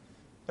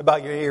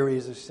 about your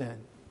areas of sin.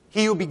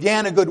 He who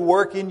began a good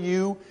work in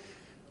you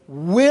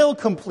will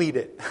complete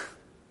it.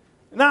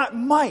 Not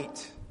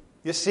might.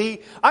 You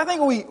see, I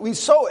think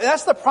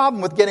that's the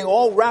problem with getting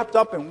all wrapped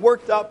up and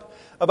worked up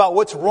about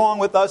what's wrong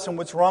with us and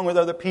what's wrong with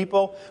other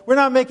people. We're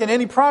not making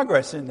any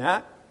progress in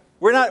that.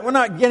 We're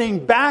not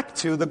getting back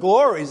to the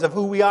glories of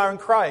who we are in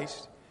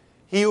Christ.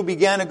 He who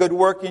began a good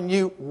work in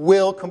you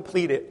will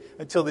complete it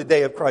until the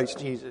day of Christ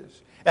Jesus.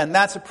 And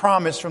that's a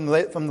promise from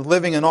the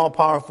living and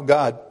all-powerful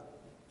God.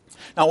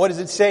 Now, what does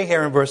it say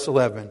here in verse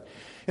 11?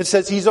 It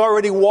says he's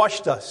already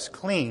washed us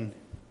clean.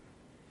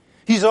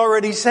 He's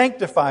already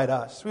sanctified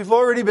us. We've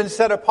already been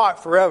set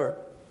apart forever.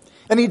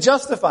 And he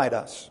justified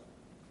us.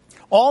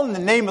 All in the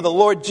name of the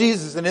Lord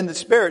Jesus and in the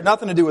Spirit.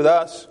 Nothing to do with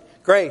us.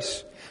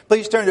 Grace.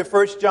 Please turn to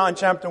 1 John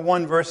chapter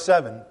 1, verse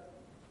 7.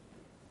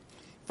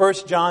 1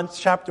 John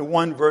chapter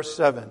 1, verse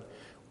 7.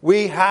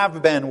 We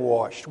have been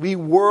washed. We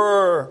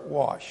were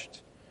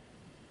washed.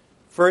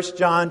 1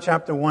 John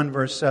chapter 1,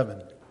 verse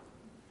 7.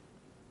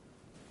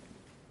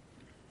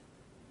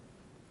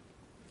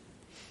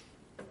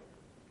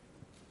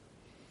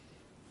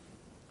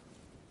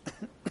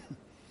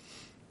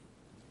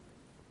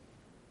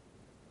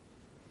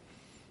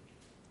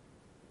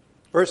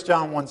 First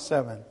John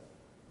 1:7.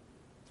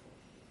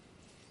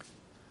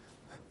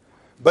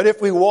 But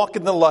if we walk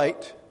in the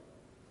light,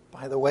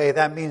 by the way,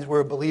 that means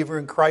we're a believer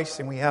in Christ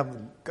and we have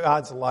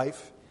God's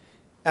life,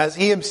 as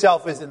he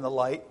himself is in the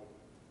light.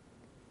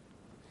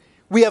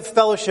 We have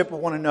fellowship with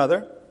one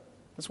another.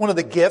 That's one of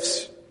the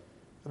gifts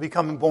of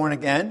becoming born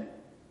again.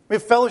 We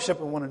have fellowship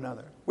with one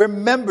another. We're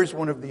members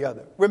one of the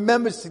other. We're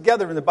members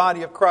together in the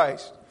body of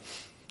Christ.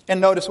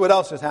 And notice what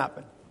else has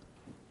happened.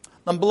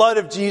 The blood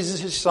of Jesus,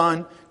 his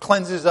son,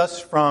 cleanses us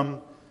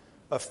from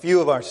a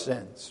few of our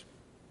sins. Is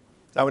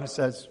that what it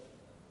says?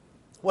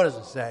 What does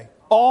it say?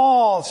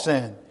 All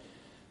sin.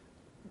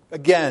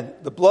 Again,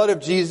 the blood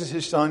of Jesus,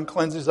 his son,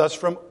 cleanses us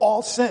from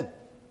all sin.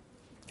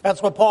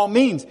 That's what Paul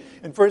means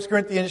in 1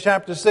 Corinthians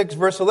chapter 6,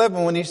 verse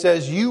 11, when he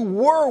says, you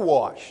were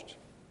washed.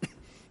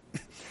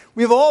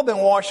 We've all been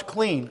washed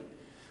clean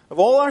of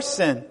all our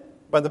sin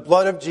by the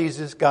blood of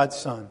Jesus, God's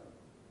son.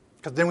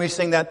 Because didn't we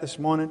sing that this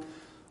morning?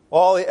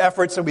 All the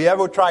efforts that we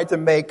ever tried to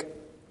make,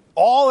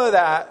 all of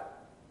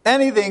that,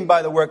 anything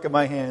by the work of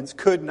my hands,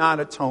 could not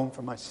atone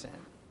for my sin.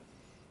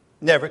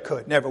 Never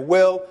could, never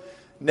will,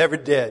 never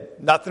did.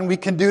 Nothing we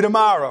can do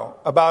tomorrow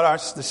about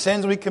the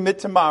sins we commit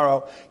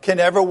tomorrow can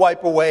ever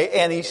wipe away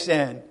any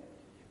sin.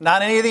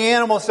 Not any of the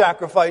animal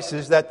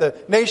sacrifices that the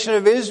nation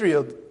of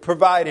Israel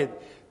provided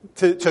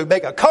to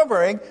make a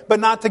covering,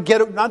 but not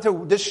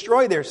to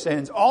destroy their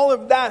sins. All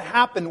of that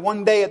happened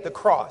one day at the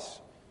cross.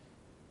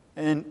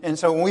 And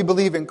so when we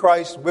believe in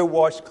Christ, we're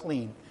washed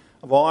clean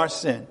of all our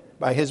sin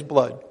by his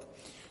blood.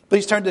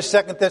 Please turn to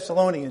 2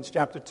 Thessalonians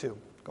chapter 2.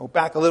 Go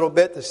back a little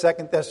bit to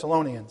 2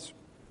 Thessalonians.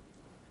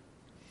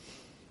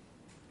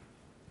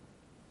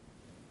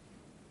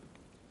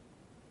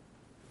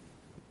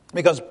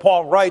 Because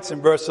Paul writes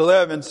in verse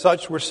 11,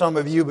 such were some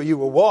of you, but you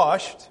were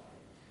washed.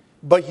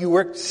 but you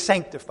were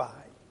sanctified.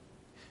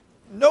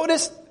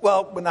 Notice,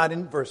 well, we're not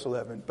in verse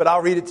 11, but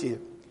I'll read it to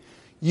you.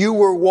 You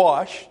were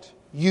washed.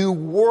 You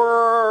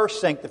were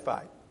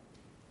sanctified.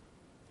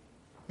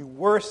 You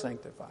were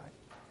sanctified.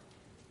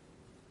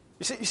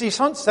 You see,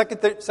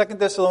 2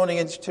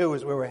 Thessalonians 2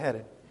 is where we're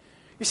headed.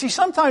 You see,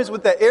 sometimes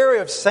with the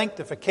area of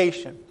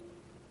sanctification,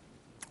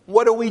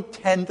 what do we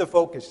tend to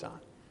focus on?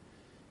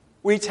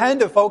 We tend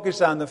to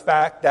focus on the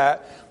fact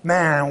that,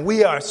 man,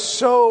 we are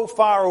so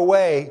far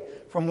away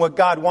from what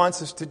God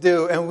wants us to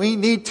do, and we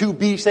need to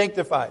be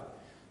sanctified.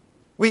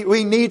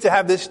 We need to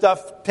have this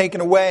stuff taken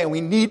away, and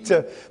we need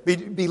to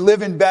be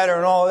living better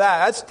and all of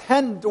that. That's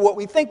tend to what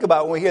we think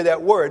about when we hear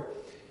that word.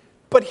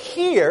 But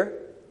here,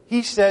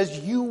 he says,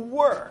 you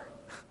were.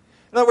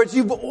 In other words,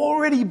 you've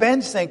already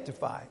been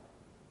sanctified.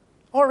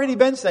 Already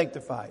been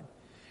sanctified.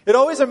 It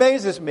always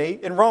amazes me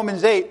in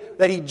Romans 8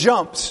 that he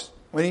jumps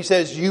when he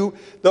says,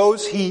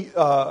 those he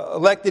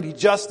elected, he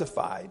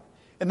justified.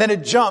 And then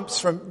it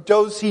jumps from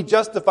those he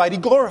justified, he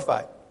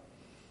glorified.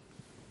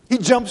 He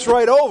jumps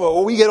right over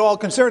what we get all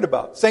concerned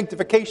about,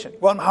 sanctification.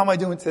 Well, how am I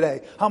doing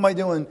today? How am I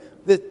doing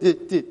this?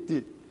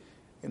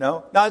 You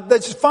know? Now,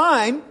 that's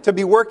fine to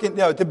be working,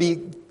 to be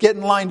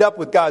getting lined up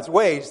with God's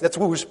ways. That's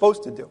what we're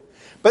supposed to do.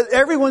 But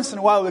every once in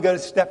a while, we've got to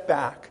step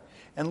back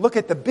and look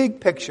at the big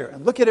picture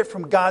and look at it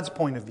from God's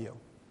point of view.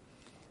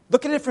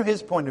 Look at it from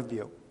His point of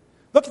view.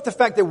 Look at the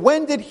fact that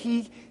when did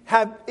He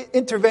have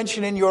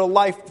intervention in your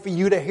life for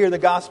you to hear the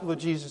gospel of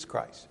Jesus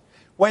Christ?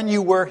 When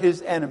you were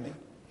His enemy.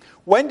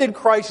 When did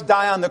Christ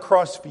die on the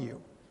cross for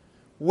you?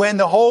 When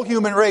the whole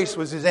human race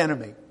was His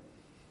enemy.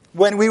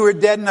 When we were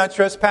dead in our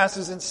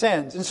trespasses and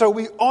sins. And so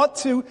we ought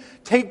to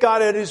take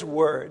God at His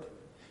word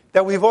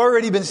that we've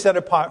already been set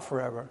apart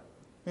forever.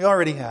 We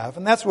already have.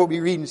 And that's what we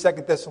read in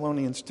 2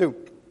 Thessalonians 2.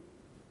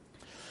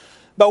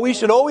 But we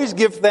should always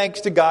give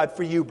thanks to God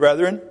for you,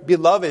 brethren,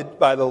 beloved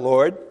by the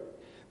Lord.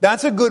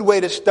 That's a good way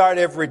to start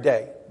every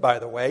day, by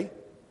the way.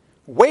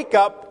 Wake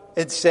up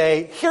and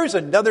say, here's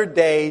another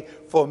day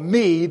for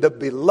me, the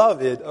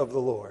beloved of the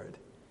Lord.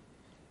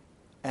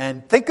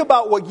 And think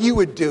about what you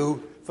would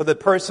do for the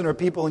person or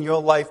people in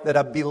your life that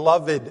are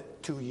beloved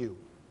to you.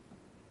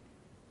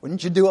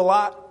 Wouldn't you do a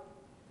lot?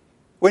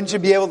 Wouldn't you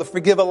be able to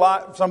forgive a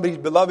lot if somebody's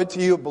beloved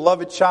to you, a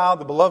beloved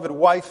child, a beloved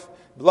wife,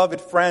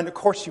 beloved friend? Of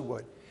course you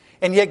would.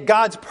 And yet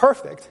God's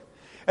perfect.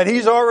 And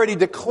He's already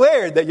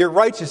declared that you're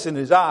righteous in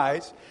His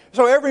eyes.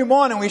 So every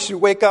morning we should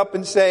wake up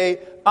and say,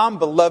 I'm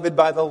beloved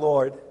by the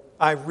Lord.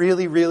 I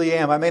really, really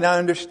am. I may not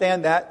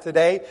understand that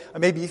today. I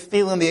may be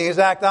feeling the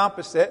exact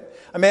opposite.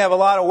 I may have a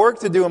lot of work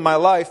to do in my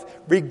life,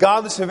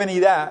 regardless of any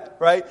of that,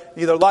 right?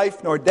 Neither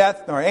life, nor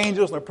death, nor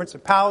angels, nor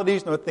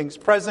principalities, nor things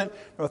present,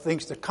 nor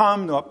things to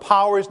come, nor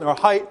powers, nor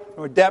height,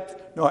 nor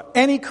depth, nor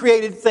any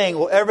created thing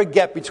will ever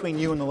get between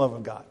you and the love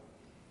of God.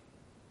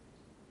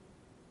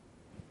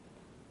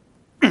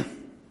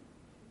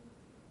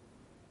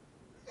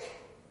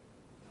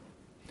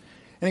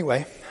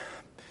 Anyway,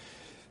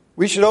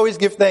 we should always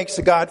give thanks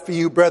to God for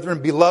you,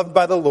 brethren, beloved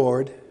by the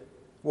Lord.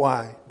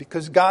 Why?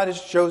 Because God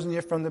has chosen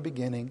you from the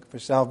beginning for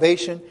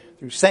salvation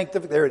through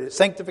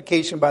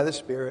sanctification by the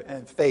Spirit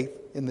and faith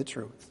in the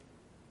truth.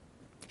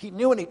 He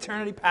knew in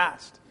eternity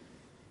past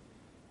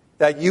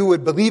that you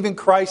would believe in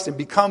Christ and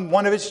become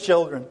one of His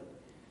children.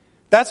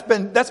 That's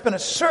been a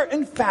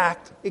certain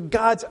fact in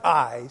God's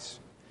eyes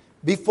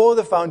before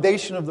the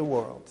foundation of the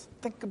world.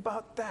 Think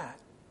about that.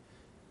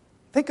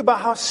 Think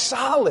about how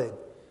solid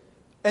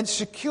and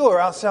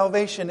secure our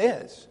salvation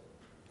is.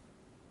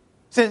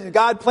 Since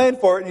God planned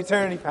for it in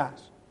eternity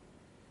past.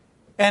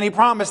 And He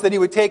promised that He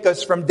would take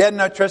us from dead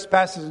in our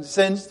trespasses and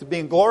sins to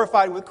being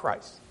glorified with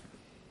Christ.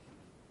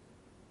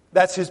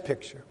 That's His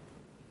picture.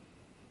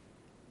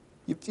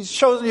 He's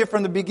chosen you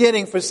from the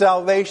beginning for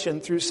salvation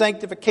through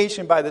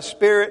sanctification by the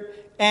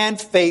Spirit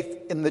and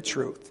faith in the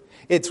truth.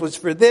 It was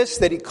for this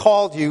that He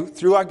called you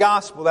through our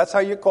gospel. That's how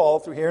you're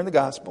called, through hearing the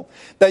gospel.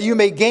 That you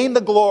may gain the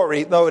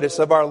glory, notice,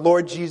 of our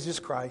Lord Jesus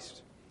Christ.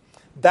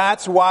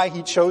 That's why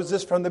He chose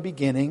us from the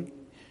beginning.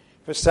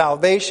 For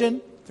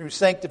salvation, through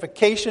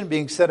sanctification,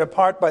 being set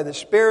apart by the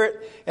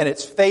Spirit, and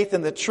it's faith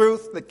in the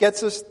truth that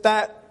gets us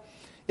that.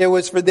 It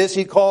was for this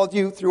He called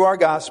you through our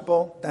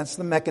gospel. That's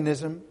the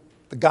mechanism.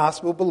 The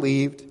gospel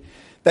believed.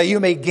 That you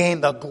may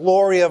gain the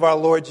glory of our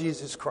Lord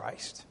Jesus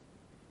Christ.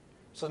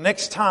 So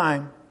next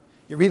time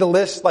you read a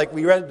list like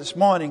we read this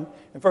morning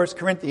in 1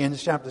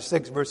 Corinthians chapter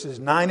 6, verses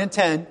 9 and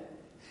 10.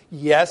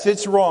 Yes,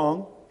 it's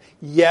wrong.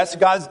 Yes,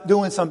 God's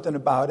doing something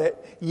about it.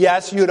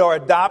 Yes, you'd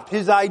adopt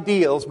His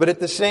ideals, but at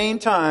the same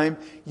time,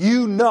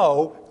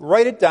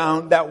 write it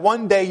down, that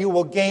one day you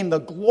will gain the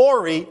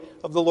glory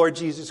of the Lord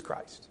Jesus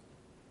Christ.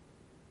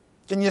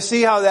 Can you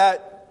see how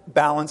that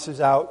balances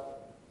out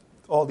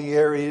all the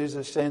areas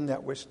of sin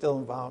that we're still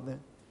involved in?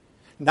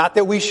 Not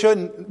that we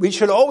shouldn't. We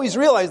should always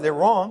realize they're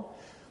wrong,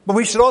 but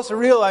we should also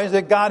realize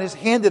that God has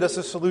handed us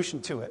a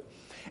solution to it.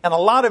 And a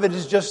lot of it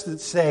is just to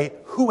say,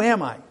 who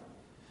am I?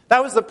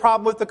 That was the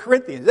problem with the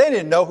Corinthians. They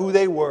didn't know who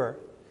they were.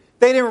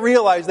 They didn't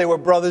realize they were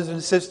brothers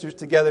and sisters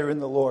together in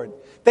the Lord.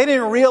 They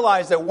didn't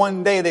realize that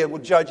one day they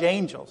would judge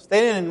angels.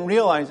 They didn't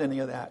realize any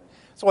of that.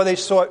 That's why they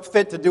saw it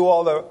fit to do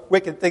all the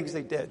wicked things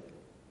they did.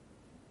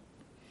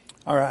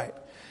 All right.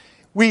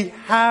 We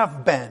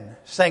have been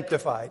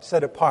sanctified,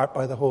 set apart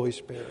by the Holy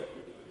Spirit.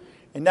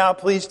 And now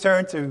please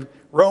turn to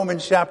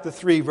Romans chapter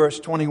 3, verse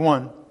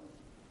 21.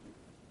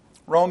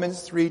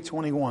 Romans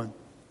 3:21.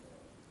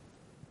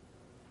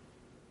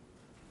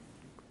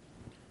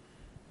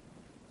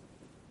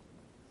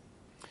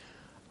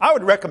 I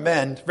would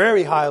recommend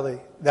very highly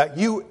that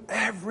you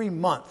every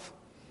month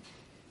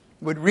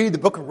would read the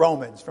book of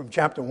Romans from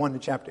chapter 1 to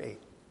chapter 8.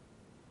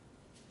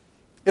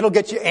 It'll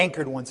get you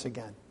anchored once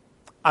again.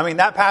 I mean,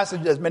 that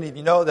passage, as many of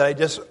you know, that I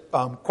just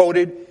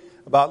quoted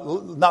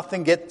about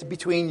nothing gets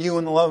between you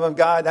and the love of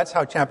God, that's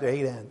how chapter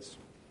 8 ends.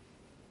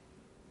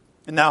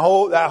 And that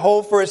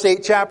whole first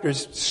 8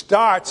 chapters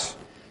starts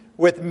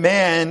with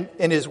man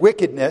in his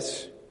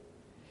wickedness,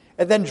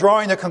 and then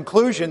drawing the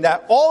conclusion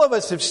that all of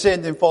us have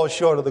sinned and fall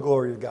short of the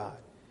glory of God.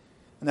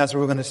 And that's what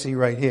we're going to see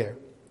right here.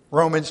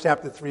 Romans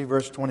chapter 3,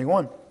 verse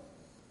 21.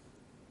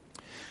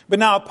 But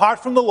now,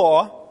 apart from the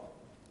law,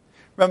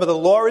 remember the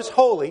law is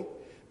holy,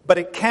 but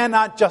it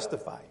cannot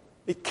justify.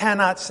 It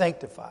cannot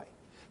sanctify.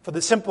 For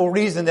the simple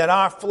reason that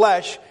our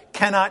flesh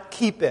cannot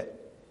keep it.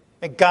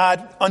 And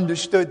God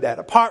understood that.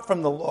 Apart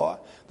from the law,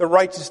 the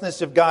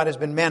righteousness of God has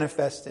been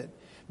manifested,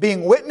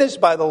 being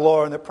witnessed by the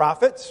law and the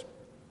prophets,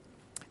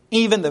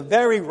 even the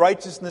very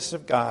righteousness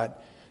of God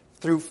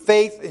through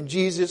faith in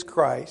Jesus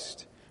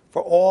Christ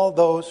for all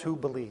those who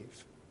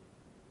believe.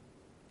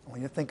 I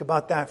want you to think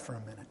about that for a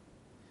minute.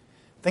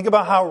 Think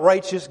about how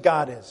righteous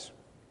God is.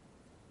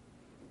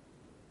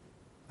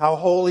 How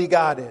holy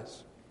God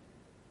is.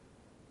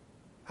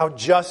 How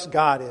just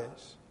God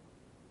is.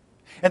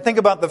 And think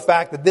about the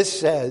fact that this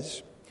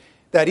says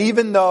that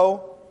even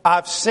though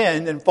I've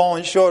sinned and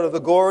fallen short of the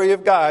glory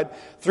of God,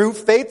 through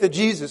faith in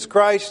Jesus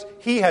Christ,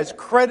 He has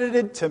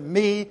credited to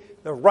me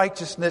the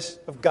righteousness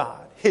of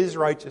God, His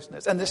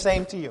righteousness. And the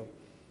same to you.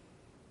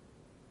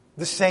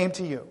 The same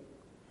to you.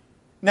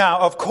 Now,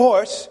 of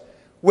course,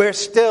 we're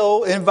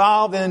still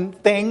involved in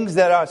things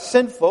that are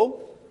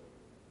sinful,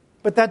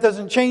 but that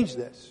doesn't change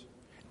this.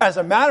 As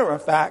a matter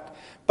of fact,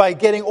 by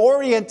getting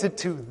oriented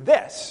to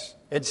this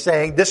and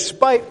saying,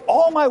 despite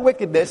all my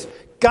wickedness,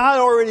 God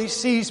already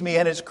sees me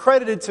and has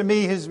credited to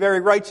me His very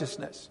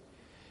righteousness.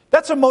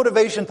 That's a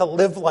motivation to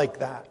live like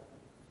that.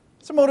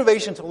 It's a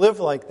motivation to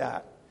live like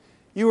that.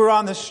 You were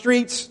on the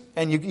streets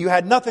and you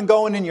had nothing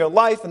going in your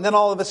life, and then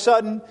all of a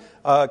sudden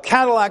a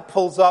Cadillac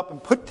pulls up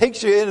and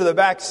takes you into the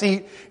back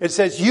seat. It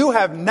says you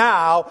have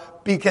now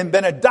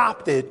been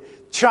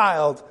adopted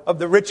child of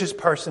the richest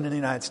person in the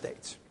United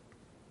States.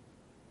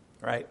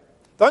 Right?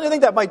 Don't you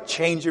think that might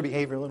change your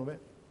behavior a little bit?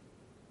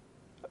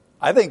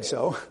 I think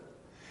so.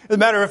 As a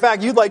matter of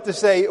fact, you'd like to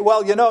say,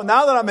 well,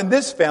 now that I'm in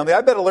this family,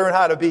 I better learn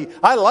how to be,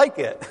 I like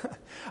it.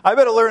 I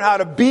better learn how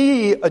to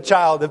be a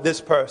child of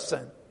this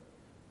person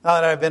now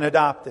that I've been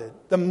adopted.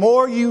 The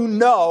more you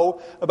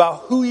know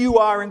about who you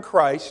are in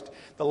Christ,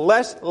 the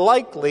less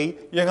likely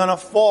you're going to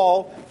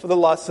fall for the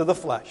lusts of the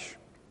flesh.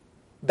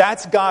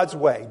 That's God's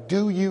way.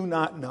 Do you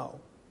not know?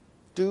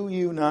 Do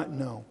you not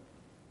know?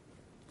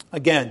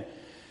 Again,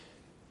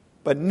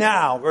 but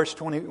now, verse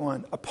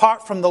 21,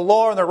 apart from the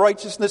law and the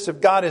righteousness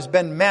of God has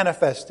been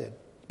manifested.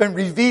 It's been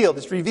revealed.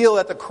 It's revealed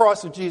at the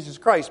cross of Jesus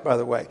Christ, by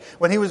the way.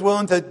 When He was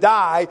willing to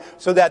die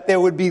so that there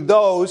would be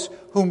those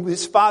whom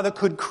His Father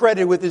could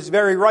credit with His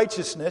very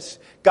righteousness.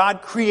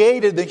 God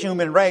created the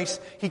human race.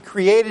 He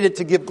created it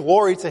to give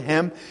glory to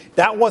Him.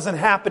 That wasn't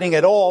happening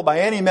at all by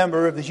any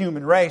member of the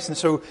human race. And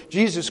so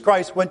Jesus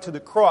Christ went to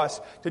the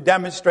cross to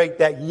demonstrate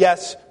that,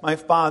 yes, my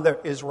Father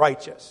is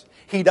righteous.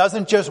 He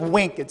doesn't just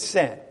wink at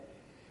sin.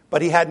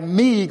 But He had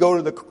me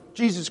go to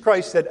Jesus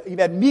Christ said, He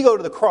had me go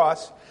to the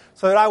cross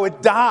so that I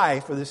would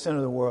die for the sin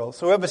of the world.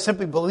 So whoever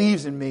simply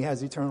believes in me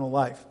has eternal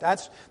life.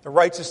 That's the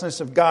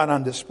righteousness of God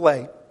on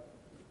display.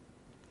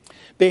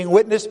 Being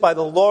witnessed by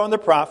the law and the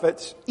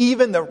prophets,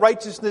 even the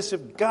righteousness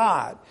of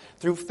God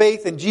through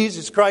faith in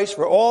Jesus Christ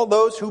for all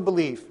those who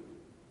believe.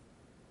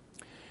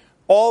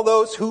 All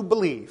those who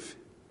believe,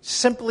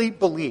 simply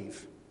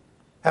believe.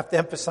 Have to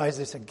emphasize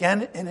this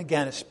again and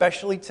again,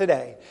 especially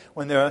today,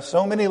 when there are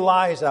so many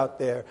lies out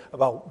there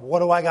about what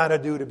do I got to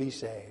do to be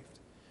saved?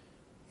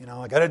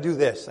 I got to do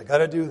this, I got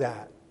to do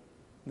that.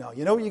 No,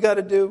 you know what you got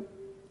to do?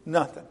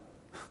 Nothing.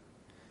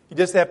 You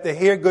just have to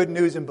hear good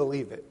news and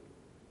believe it.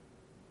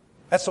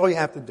 That's all you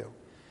have to do.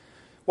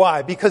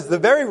 Why? Because the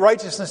very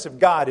righteousness of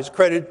God is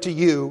credited to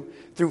you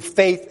through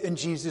faith in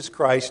Jesus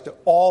Christ to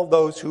all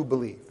those who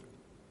believe.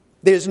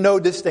 There's no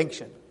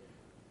distinction.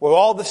 We're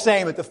all the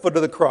same at the foot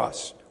of the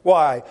cross.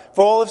 Why?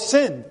 For all have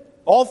sinned.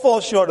 All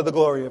fall short of the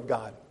glory of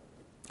God.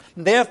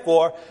 And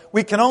therefore,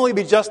 we can only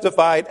be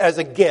justified as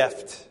a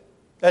gift.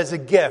 As a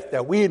gift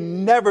that we'd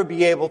never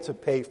be able to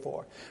pay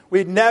for.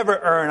 We'd never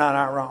earn on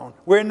our own.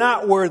 We're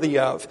not worthy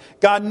of.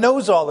 God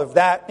knows all of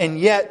that, and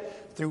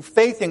yet, through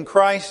faith in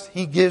Christ,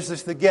 He gives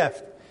us the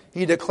gift.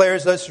 He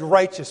declares us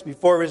righteous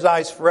before His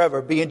eyes forever,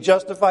 being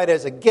justified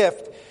as a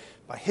gift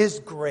by His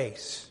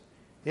grace.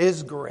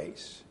 His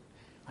grace.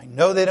 I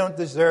know they don't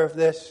deserve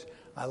this.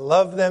 I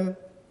love them.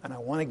 And I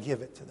want to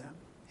give it to them.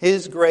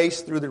 His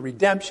grace through the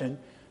redemption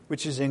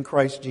which is in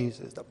Christ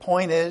Jesus. The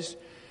point is,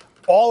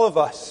 all of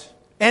us,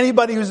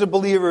 anybody who's a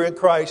believer in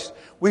Christ,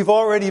 we've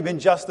already been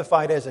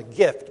justified as a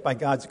gift by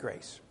God's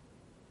grace.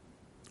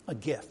 A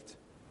gift.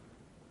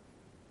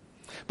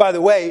 By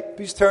the way,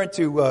 please turn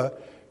to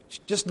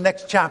just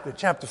next chapter,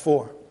 chapter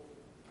 4,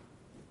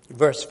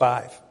 verse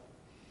 5.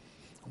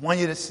 I want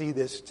you to see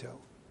this too.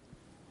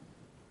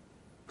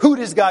 Who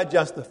does God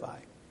justify?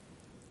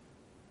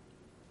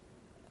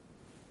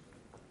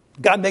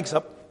 God makes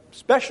a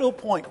special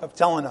point of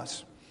telling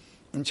us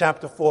in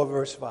chapter 4,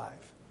 verse 5.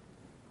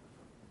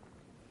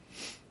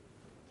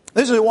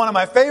 This is one of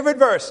my favorite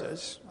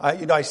verses.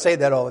 I say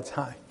that all the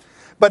time.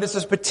 But this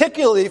is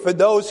particularly for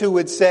those who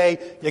would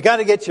say, you got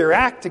to get your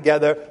act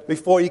together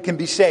before you can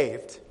be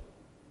saved.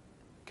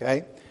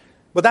 Okay?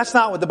 But that's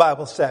not what the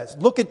Bible says.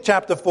 Look at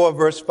chapter 4,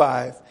 verse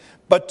 5.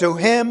 But to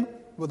him,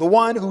 the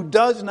one who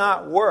does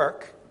not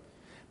work,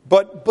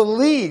 but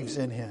believes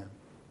in him,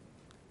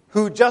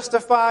 who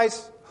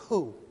justifies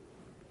who?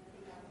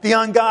 The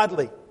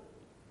ungodly.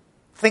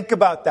 Think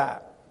about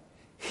that.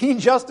 He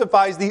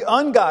justifies the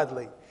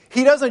ungodly.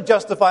 He doesn't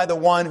justify the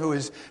one who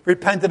has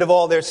repented of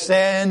all their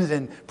sins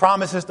and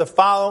promises to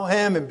follow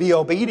him and be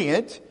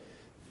obedient.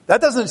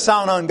 That doesn't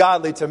sound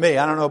ungodly to me.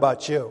 I don't know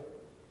about you.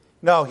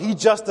 No, he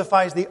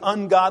justifies the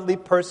ungodly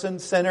person,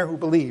 sinner who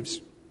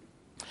believes.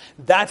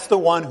 That's the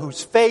one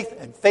whose faith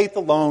and faith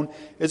alone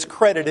is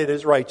credited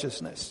as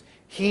righteousness.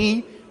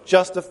 He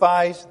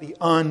justifies the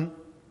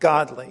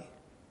ungodly.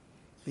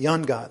 The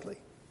ungodly.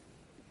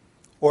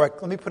 Or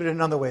let me put it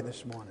another way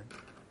this morning.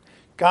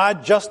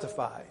 God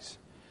justifies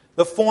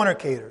the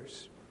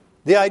fornicators,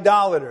 the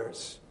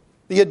idolaters,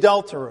 the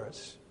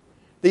adulterers,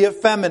 the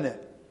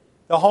effeminate,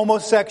 the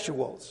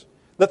homosexuals,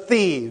 the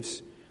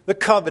thieves, the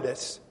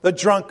covetous, the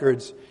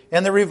drunkards,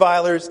 and the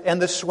revilers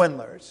and the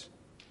swindlers.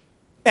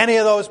 Any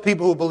of those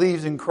people who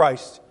believes in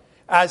Christ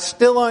as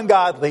still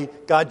ungodly,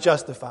 God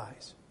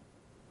justifies.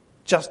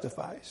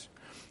 Justifies.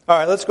 All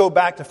right, let's go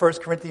back to 1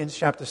 Corinthians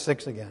chapter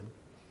 6 again.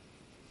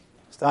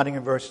 Starting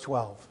in verse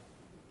 12.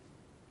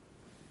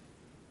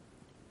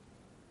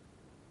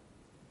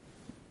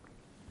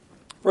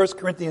 First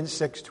Corinthians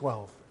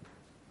 6:12.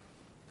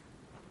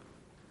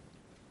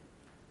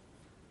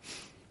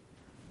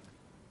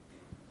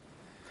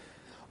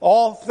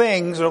 All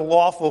things are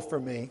lawful for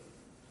me.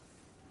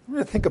 I'm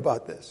going to think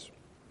about this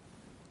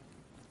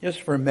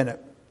just for a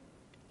minute.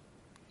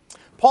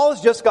 Paul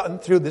has just gotten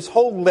through this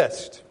whole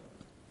list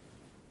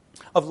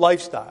of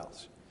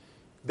lifestyles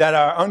that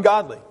are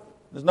ungodly.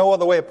 There's no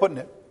other way of putting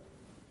it.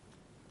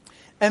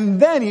 And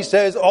then he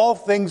says, all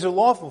things are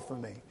lawful for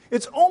me.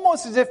 It's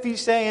almost as if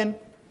he's saying,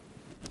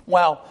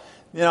 well,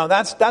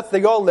 that's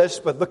the old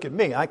list, but look at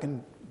me. I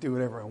can do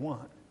whatever I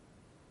want.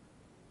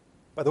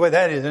 By the way,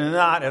 that is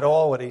not at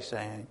all what he's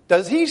saying.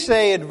 Does he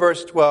say in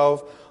verse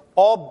 12,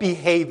 all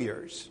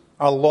behaviors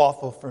are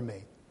lawful for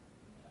me?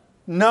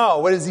 No.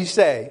 What does he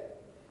say?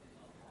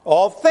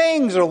 All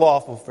things are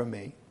lawful for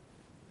me.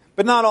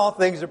 But not all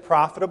things are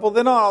profitable.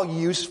 They're not all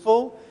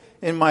useful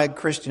in my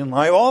Christian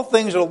life. All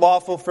things are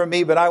lawful for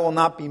me, but I will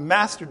not be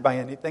mastered by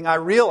anything. I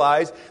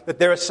realize that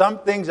there are some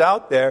things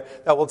out there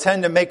that will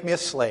tend to make me a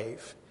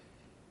slave.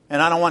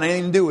 And I don't want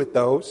anything to do with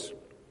those.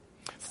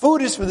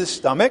 Food is for the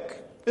stomach.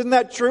 Isn't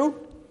that true?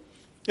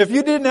 If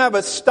you didn't have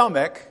a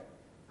stomach,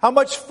 how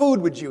much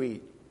food would you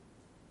eat?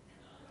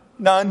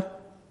 None.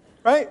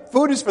 Right?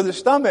 Food is for the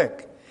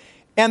stomach.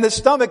 And the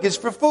stomach is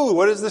for food.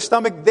 What is the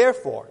stomach there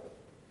for?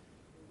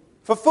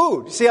 For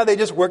food. See how they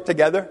just work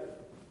together?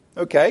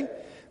 Okay.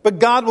 But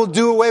God will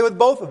do away with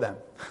both of them.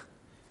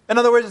 In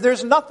other words,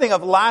 there's nothing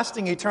of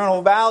lasting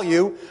eternal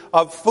value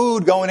of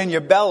food going in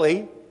your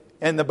belly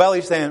and the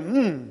belly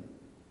saying,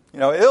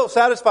 it'll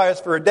satisfy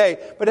us for a day,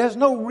 but it has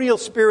no real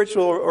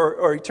spiritual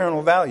or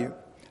eternal value.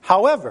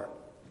 However,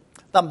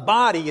 the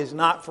body is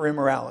not for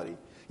immorality.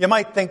 You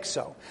might think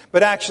so,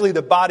 but actually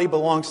the body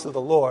belongs to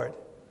the Lord.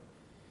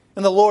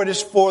 And the Lord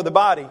is for the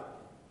body.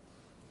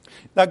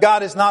 Now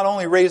God has not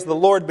only raised the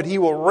Lord, but He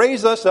will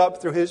raise us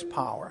up through His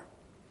power.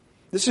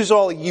 This is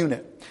all a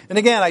unit. And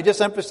again, I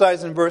just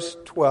emphasized in verse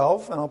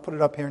 12, and I'll put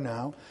it up here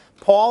now.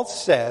 Paul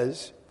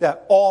says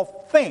that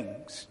all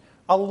things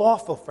are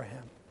lawful for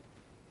him.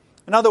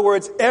 In other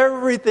words,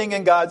 everything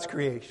in God's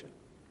creation.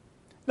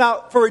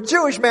 Now, for a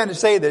Jewish man to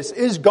say this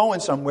is going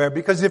somewhere,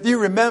 because if you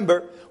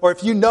remember, or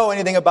if you know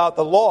anything about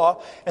the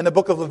law, and the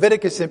book of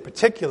Leviticus in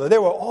particular,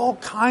 there were all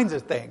kinds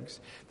of things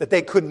that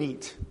they couldn't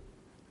eat.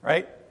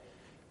 Right?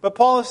 But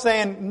Paul is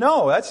saying,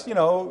 no, that's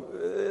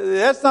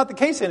not the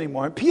case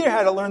anymore. And Peter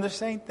had to learn the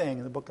same thing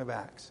in the book of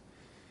Acts.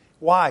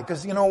 Why?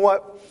 Because you know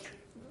what?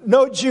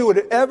 No Jew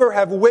would ever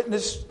have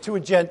witnessed to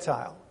a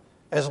Gentile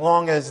as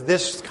long as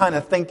this kind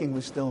of thinking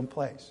was still in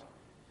place.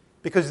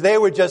 Because they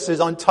were just as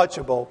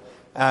untouchable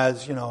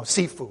as,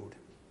 seafood.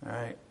 All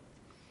right?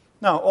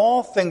 Now,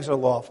 all things are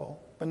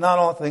lawful, but not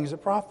all things are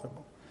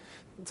profitable.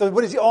 So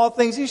what is all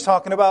things? He's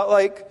talking about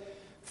like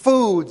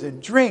foods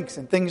and drinks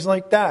and things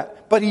like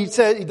that. But he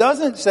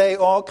doesn't say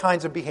all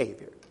kinds of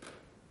behavior.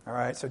 All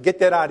right, so get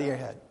that out of your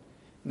head.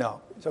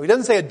 No. So he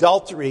doesn't say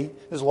adultery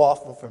is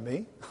lawful for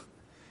me.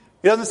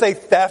 He doesn't say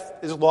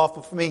theft is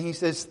lawful for me. He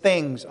says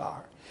things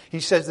are. He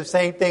says the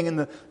same thing in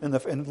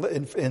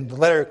the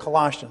letter of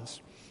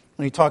Colossians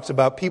when he talks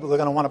about people that are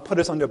going to want to put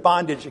us under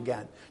bondage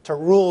again to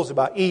rules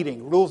about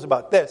eating, rules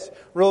about this,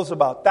 rules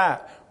about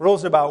that,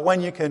 rules about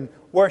when you can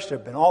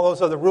worship and all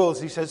those other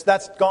rules. He says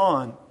that's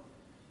gone.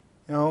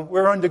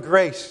 We're under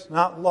grace,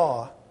 not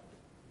law.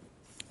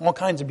 All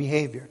kinds of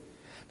behavior.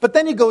 But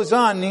then he goes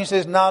on and he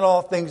says not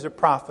all things are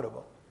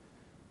profitable.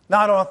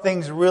 Not all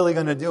things are really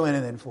going to do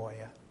anything for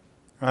you.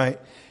 Right?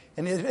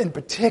 And in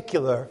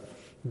particular,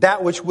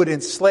 that which would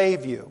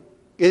enslave you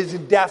is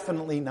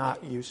definitely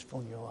not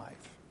useful in your life.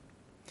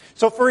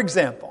 So for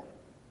example,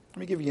 let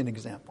me give you an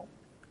example.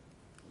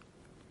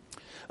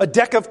 A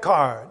deck of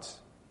cards.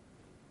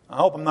 I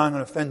hope I'm not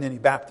going to offend any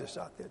Baptists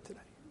out there today.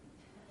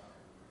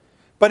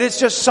 But it's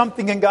just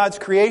something in God's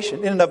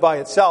creation in and by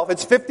itself.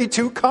 It's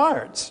 52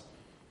 cards.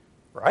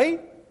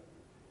 Right?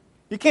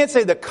 You can't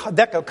say the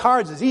deck of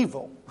cards is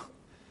evil.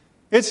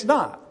 It's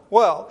not.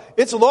 Well,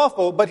 it's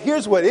lawful, but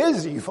here's what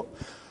is evil.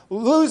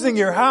 Losing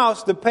your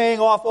house to paying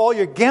off all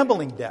your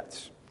gambling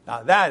debts.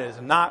 Now that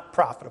is not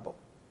profitable.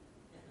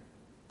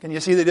 Can you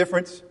see the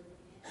difference?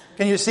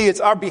 Can you see it's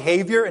our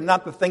behavior and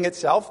not the thing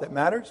itself that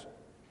matters?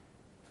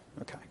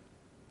 Okay.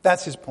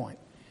 That's his point.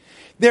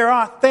 There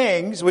are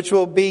things which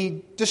will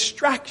be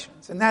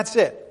distractions, and that's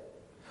it.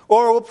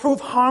 Or will prove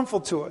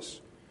harmful to us.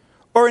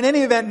 Or in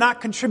any event,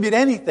 not contribute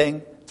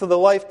anything to the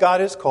life God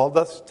has called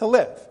us to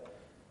live.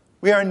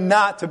 We are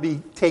not to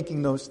be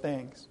taking those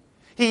things.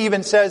 He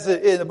even says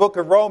in the book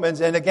of Romans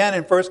and again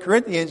in 1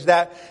 Corinthians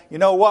that, you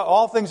know what,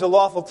 all things are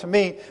lawful to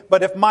me,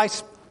 but if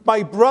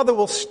my brother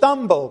will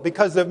stumble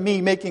because of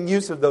me making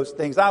use of those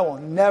things, I will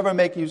never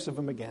make use of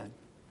them again.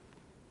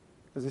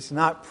 Because it's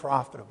not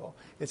profitable.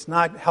 It's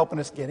not helping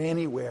us get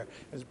anywhere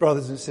as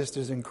brothers and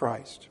sisters in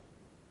Christ.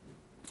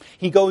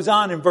 He goes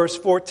on in verse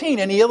 14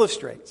 and he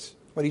illustrates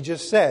what he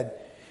just said.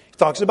 He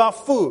talks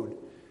about food.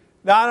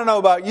 Now, I don't know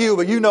about you,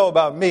 but you know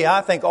about me.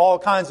 I think all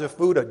kinds of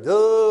food are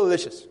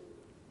delicious.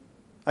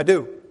 I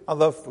do. I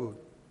love food.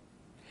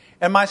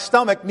 And my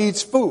stomach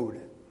needs food.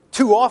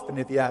 Too often,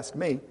 if you ask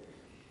me.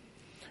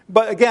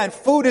 But again,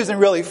 food isn't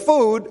really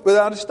food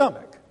without a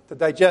stomach to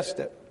digest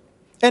it.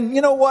 And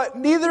you know what?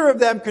 Neither of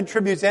them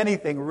contributes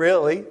anything,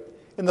 really,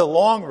 in the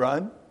long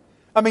run.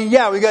 I mean,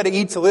 yeah, we got to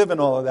eat to live and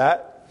all of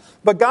that.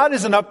 But God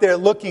isn't up there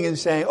looking and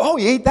saying, oh,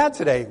 you ate that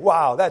today.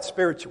 Wow, that's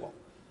spiritual.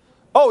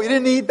 Oh, he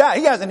didn't eat that.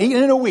 He hasn't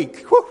eaten in a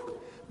week. Whew.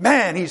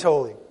 Man, he's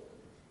holy.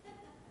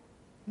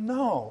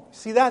 No.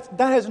 See, that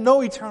has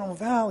no eternal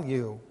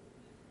value.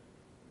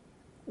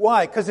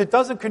 Why? Because it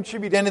doesn't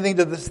contribute anything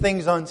to the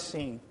things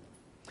unseen.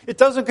 It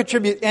doesn't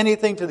contribute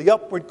anything to the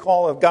upward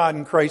call of God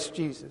in Christ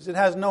Jesus. It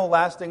has no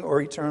lasting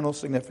or eternal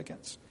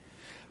significance.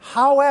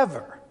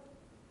 However,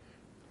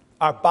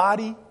 our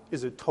body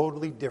is a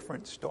totally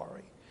different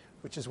story,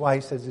 which is why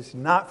he says it's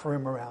not for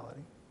immorality.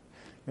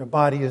 Your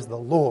body is the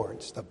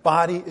Lord's. The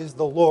body is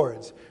the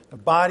Lord's. The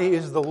body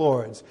is the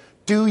Lord's.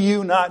 Do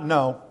you not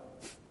know?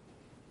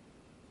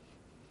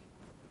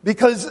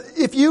 Because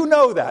if you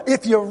know that,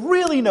 if you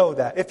really know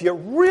that, if you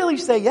really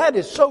say, yeah, it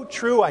is so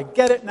true, I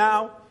get it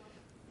now,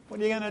 what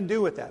are you going to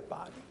do with that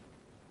body?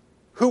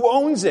 Who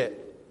owns it?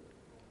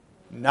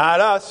 Not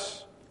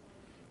us.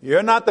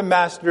 You're not the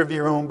master of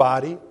your own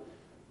body.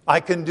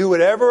 I can do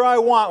whatever I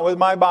want with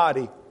my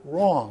body.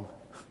 Wrong.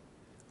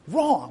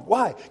 Wrong.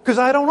 Why? Because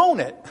I don't own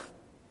it.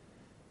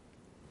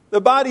 The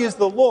body is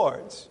the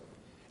Lord's.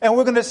 And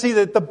we're going to see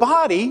that the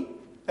body,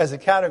 as a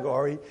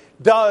category,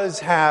 does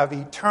have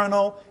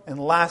eternal and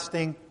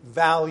lasting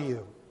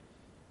value.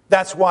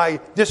 That's why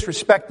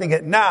disrespecting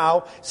it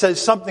now says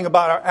something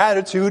about our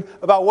attitude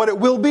about what it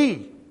will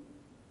be,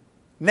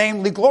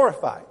 namely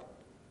glorified.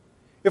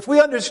 If we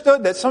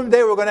understood that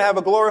someday we're going to have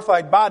a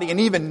glorified body,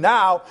 and even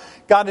now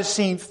God has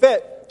seen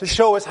fit to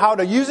show us how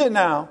to use it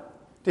now,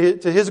 to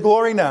His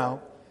glory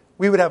now,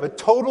 we would have a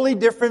totally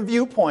different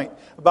viewpoint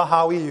about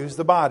how we use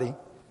the body.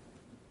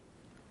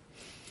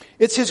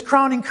 It's His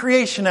crowning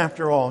creation,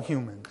 after all,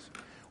 humans.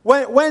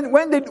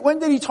 When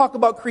did He talk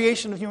about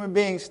creation of human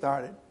beings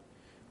started?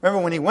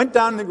 Remember when He went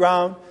down to the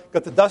ground,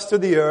 got the dust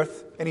of the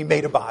earth, and He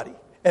made a body.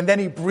 And then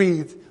He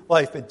breathed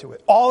life into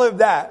it. All of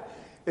that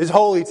is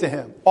holy to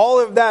Him. All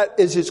of that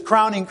is His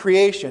crowning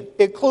creation,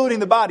 including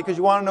the body. Because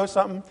you want to know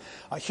something?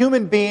 A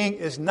human being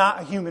is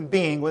not a human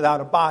being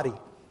without a body.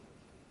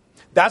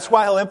 That's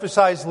why He'll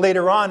emphasize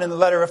later on in the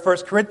letter of 1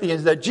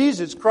 Corinthians that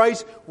Jesus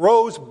Christ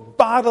rose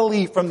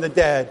bodily from the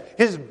dead.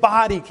 His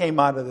body came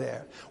out of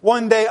there.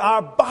 One day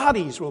our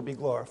bodies will be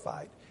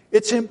glorified.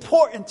 It's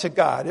important to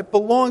God. It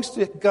belongs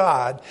to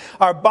God.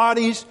 Our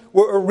bodies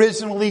were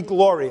originally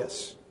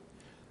glorious.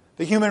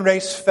 The human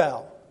race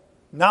fell.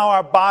 Now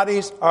our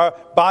bodies are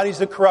bodies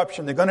of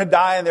corruption. They're going to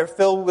die and they're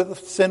filled with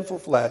sinful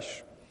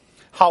flesh.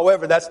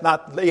 However, that's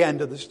not the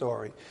end of the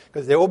story.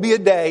 Because there will be a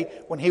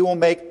day when He will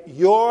make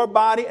your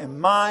body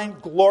and mine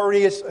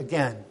glorious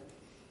again.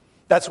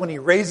 That's when He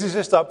raises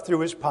us up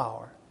through His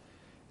power.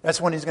 That's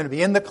when he's going to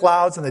be in the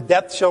clouds, and the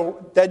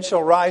dead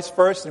shall rise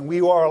first, and we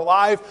who are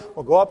alive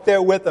will go up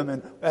there with him.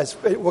 And as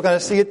we're going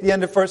to see at the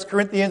end of 1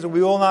 Corinthians,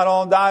 we will not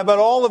all die, but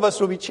all of us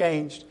will be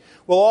changed.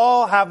 We'll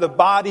all have the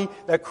body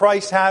that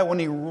Christ had when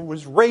he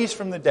was raised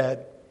from the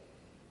dead.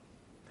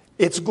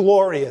 It's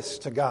glorious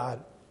to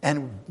God,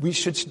 and we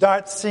should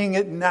start seeing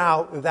it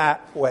now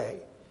that way.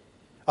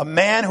 A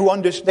man who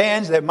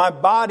understands that my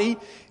body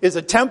is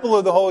a temple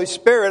of the Holy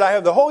Spirit. I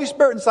have the Holy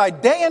Spirit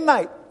inside day and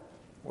night,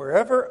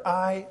 wherever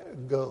I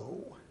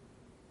go.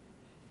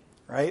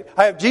 Right?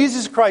 I have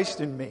Jesus Christ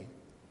in me.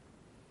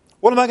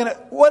 What am I going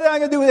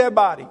to do with that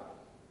body?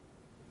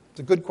 It's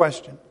a good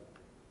question.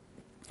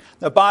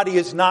 The body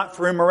is not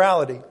for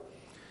immorality.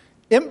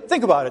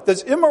 Think about it.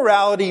 Does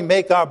immorality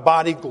make our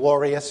body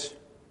glorious?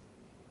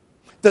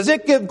 Does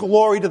it give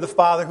glory to the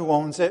Father who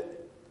owns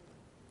it?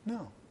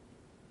 No.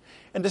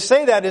 And to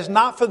say that is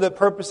not for the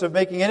purpose of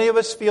making any of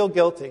us feel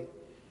guilty.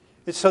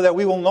 It's so that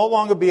we will no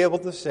longer be able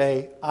to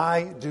say,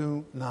 I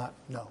do not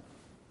know.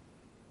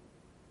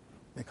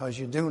 Because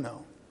you do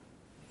know.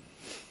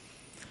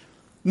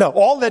 No,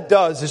 all that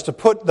does is to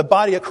put the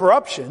body of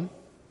corruption,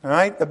 all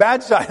right, the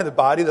bad side of the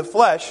body, the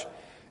flesh,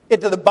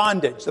 into the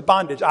bondage. The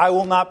bondage. I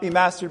will not be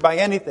mastered by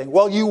anything.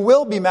 Well, you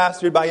will be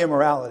mastered by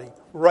immorality.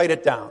 Write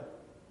it down.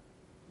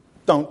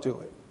 Don't do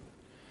it.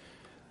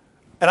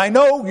 And I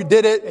know you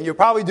did it, and you'll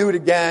probably do it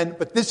again,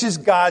 but this is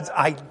God's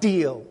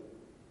ideal.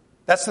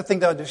 That's the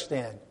thing to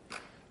understand.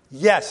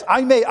 Yes,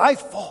 I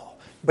fall,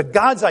 but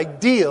God's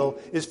ideal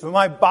is for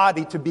my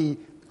body to be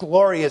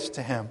glorious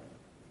to Him.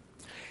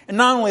 And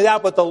not only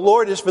that, but the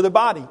Lord is for the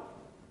body.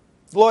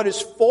 The Lord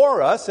is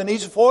for us, and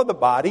He's for the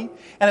body.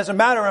 And as a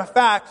matter of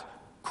fact,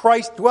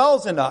 Christ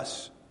dwells in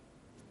us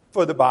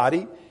for the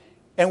body,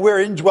 and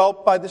we're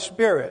indwelt by the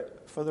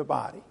Spirit for the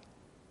body.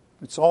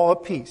 It's all a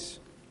piece.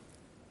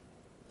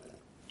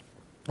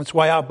 That's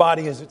why our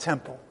body is a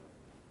temple.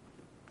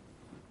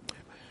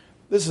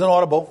 This is an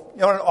audible.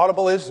 You know what an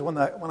audible is? When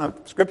a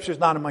scripture is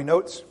not in my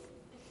notes.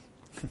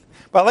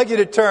 But I'd like you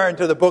to turn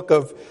to the book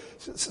of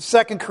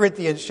 2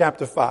 Corinthians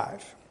chapter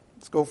 5.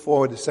 Let's go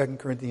forward to 2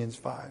 Corinthians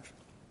 5.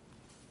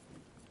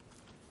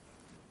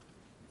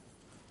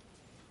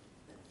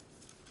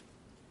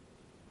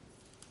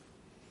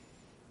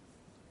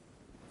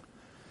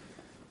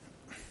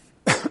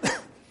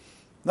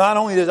 Not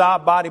only does our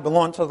body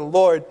belong to the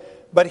Lord,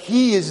 but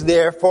He is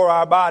there for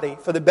our body,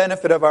 for the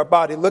benefit of our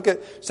body. Look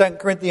at 2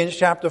 Corinthians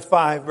chapter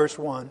 5, verse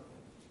 1.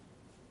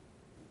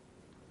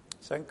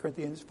 2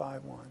 Corinthians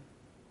 5:1.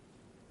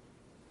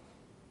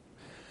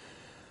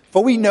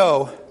 For we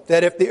know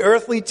that if the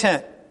earthly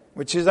tent,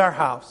 which is our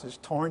house, is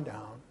torn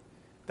down,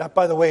 that,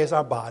 by the way, is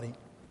our body,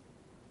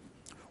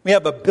 we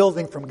have a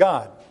building from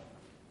God.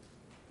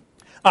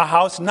 A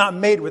house not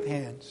made with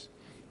hands,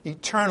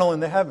 eternal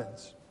in the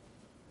heavens.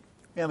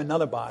 We have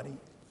another body.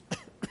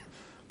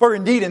 For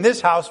indeed, in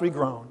this house we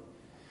groan.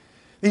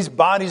 These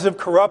bodies of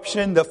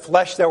corruption, the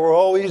flesh that we're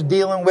always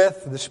dealing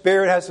with, the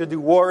Spirit has to do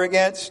war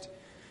against.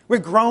 We're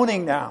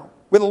groaning now.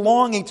 We're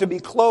longing to be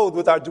clothed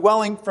with our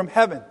dwelling from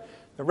heaven,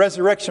 the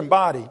resurrection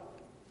body.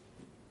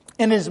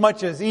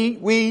 Inasmuch as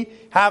we,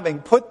 having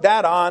put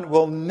that on,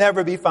 will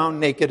never be found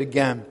naked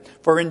again.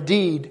 For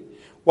indeed,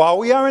 while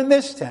we are in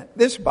this tent,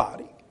 this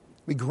body,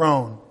 we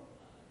groan,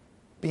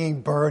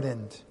 being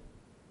burdened.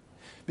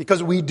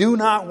 Because we do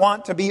not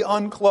want to be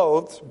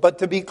unclothed, but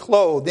to be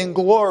clothed in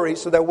glory,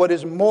 so that what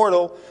is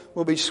mortal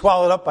will be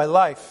swallowed up by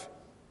life.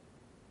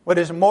 What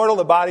is mortal,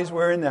 the bodies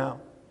we're in now.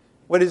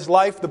 What is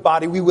life, the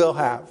body we will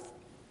have.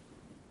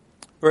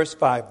 Verse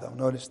 5, though,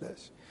 notice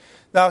this.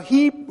 Now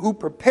He who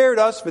prepared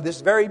us for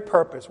this very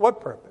purpose,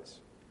 what purpose?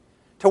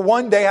 To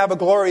one day have a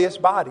glorious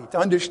body, to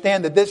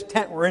understand that this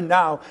tent we're in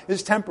now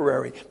is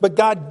temporary. But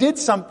God did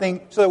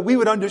something so that we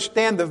would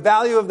understand the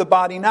value of the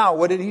body now.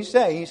 What did He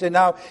say? He said,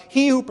 now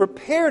He who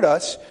prepared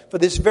us for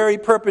this very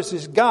purpose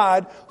is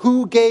God,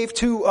 who gave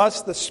to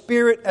us the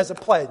Spirit as a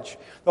pledge.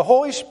 The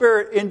Holy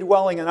Spirit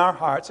indwelling in our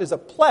hearts is a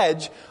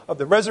pledge of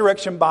the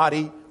resurrection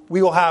body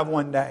we will have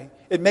one day.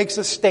 It makes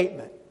a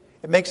statement.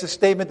 It makes a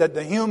statement that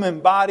the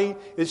human body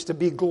is to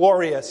be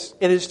glorious.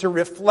 It is to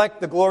reflect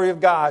the glory of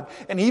God.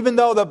 And even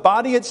though the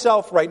body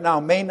itself right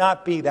now may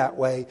not be that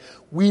way,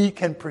 we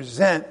can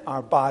present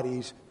our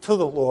bodies to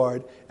the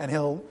Lord and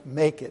He'll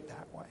make it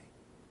that way.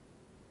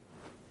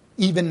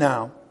 Even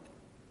now,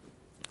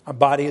 our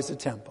body is a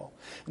temple.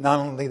 Not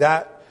only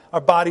that,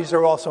 our bodies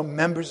are also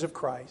members of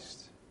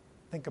Christ.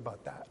 Think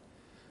about that.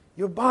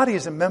 Your body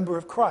is a member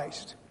of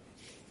Christ.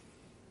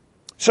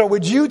 So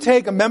would you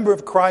take a member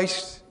of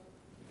Christ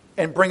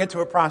and bring it to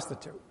a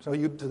prostitute? So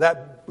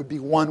that would be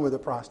one with a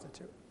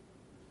prostitute.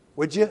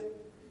 Would you?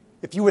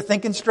 If you were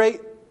thinking straight?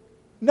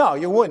 No,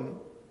 you wouldn't.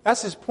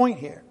 That's his point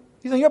here.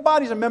 He's saying your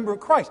body's a member of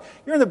Christ.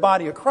 You're in the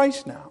body of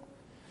Christ now.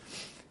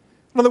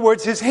 In other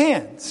words, His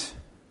hands.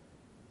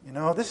 You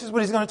know, this is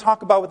what He's going to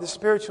talk about with the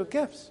spiritual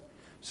gifts.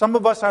 Some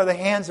of us are the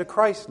hands of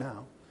Christ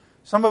now.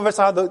 Some of us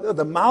are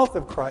the mouth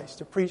of Christ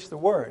to preach the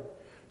word.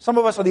 Some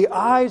of us are the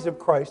eyes of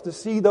Christ to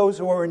see those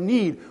who are in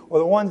need or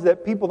the ones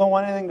that people don't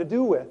want anything to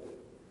do with.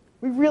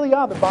 We really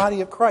are the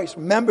body of Christ,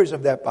 members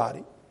of that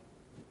body.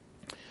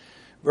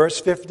 Verse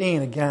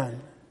 15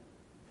 again.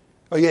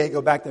 Oh yeah,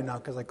 go back there now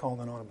because I called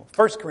an audible.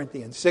 1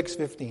 Corinthians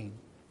 6:15.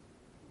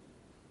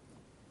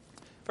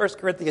 1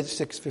 Corinthians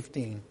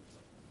 6:15.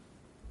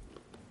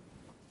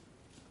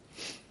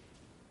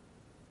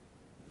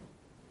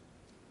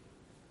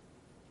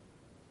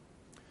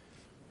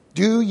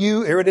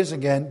 Here it is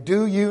again,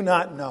 do you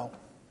not know?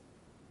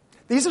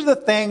 These are the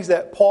things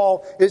that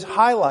Paul is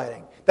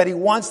highlighting, that he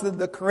wants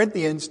the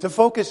Corinthians to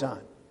focus on.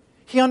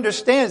 He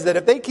understands that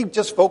if they keep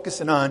just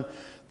focusing on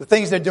the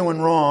things they're doing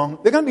wrong,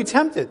 they're going to be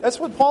tempted. That's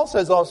what Paul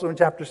says also in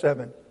chapter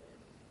 7.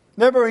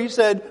 Remember, he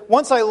said,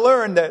 once I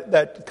learned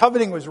that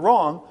coveting was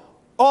wrong,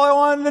 all I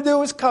wanted to do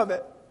was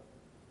covet.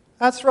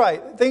 That's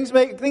right. Things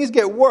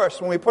get worse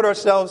when we put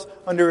ourselves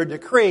under a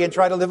decree and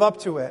try to live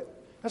up to it.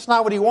 That's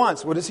not what he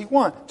wants. What does he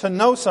want? To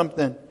know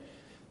something.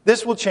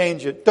 This will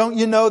change it. Don't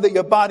you know that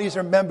your bodies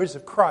are members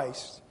of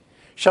Christ?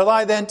 Shall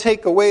I then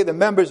take away the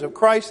members of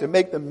Christ and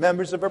make them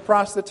members of a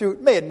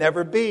prostitute? May it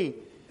never be.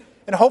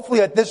 And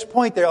hopefully at this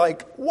point they're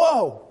like,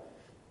 whoa,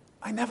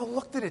 I never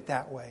looked at it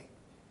that way.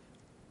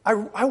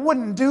 I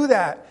wouldn't do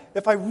that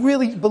if I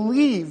really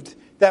believed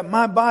that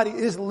my body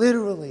is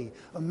literally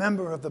a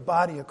member of the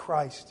body of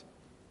Christ.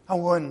 I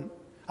wouldn't.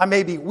 I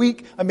may be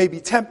weak, I may be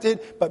tempted,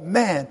 but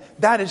man,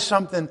 that is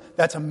something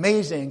that's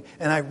amazing,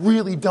 and I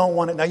really don't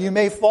want it. Now you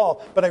may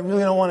fall, but I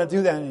really don't want to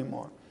do that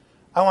anymore.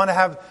 I want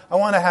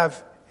to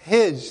have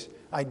his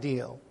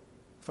ideal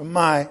for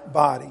my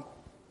body.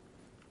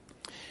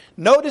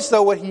 Notice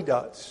though what he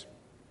does.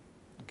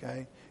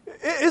 Okay?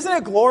 Isn't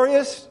it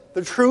glorious,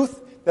 the truth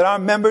that our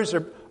members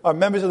are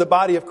members of the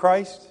body of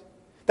Christ?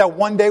 That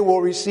one day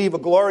we'll receive a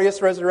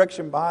glorious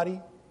resurrection body,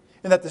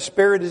 and that the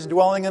Spirit is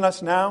dwelling in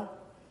us now?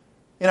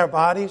 In our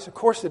bodies? Of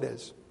course it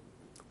is.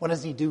 What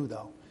does he do,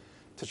 though?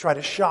 To try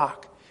to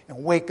shock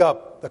and wake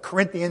up the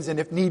Corinthians, and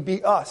if need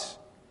be us,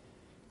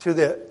 to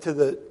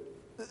the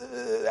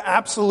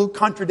absolute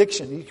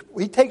contradiction.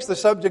 He takes the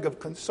subject of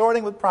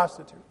consorting with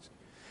prostitutes.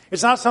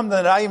 It's not something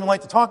that I even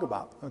like to talk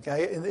about,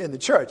 okay, in the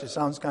church. It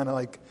sounds kind of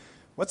like,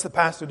 what's the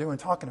pastor doing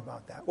talking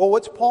about that? Well,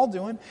 what's Paul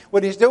doing?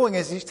 What he's doing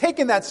is he's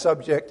taking that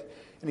subject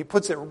and he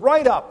puts it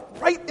right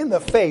in the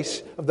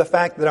face of the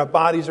fact that our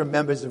bodies are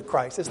members of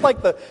Christ. It's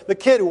like the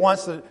kid who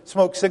wants to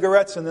smoke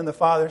cigarettes, and then the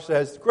father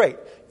says, great,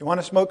 you want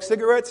to smoke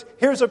cigarettes?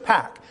 Here's a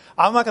pack.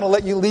 I'm not going to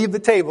let you leave the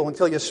table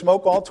until you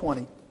smoke all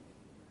 20.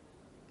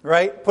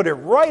 Right? Put it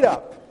right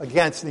up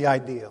against the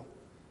ideal.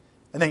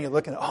 And then you're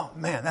looking at, oh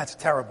man, that's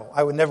terrible.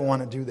 I would never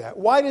want to do that.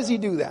 Why does he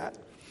do that?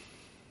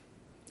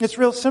 It's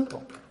real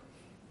simple.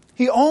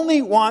 He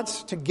only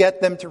wants to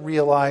get them to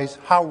realize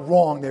how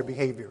wrong their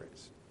behavior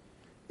is.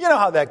 You know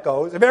how that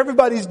goes. If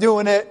everybody's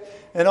doing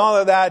it and all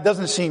of that, it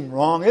doesn't seem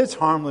wrong. It's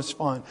harmless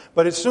fun.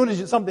 But as soon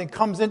as something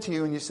comes into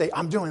you and you say,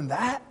 I'm doing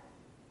that,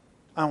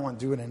 I don't want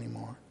to do it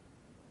anymore.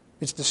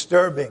 It's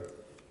disturbing,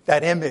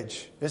 that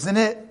image, isn't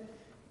it?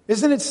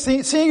 Isn't it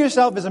seeing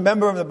yourself as a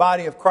member of the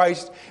body of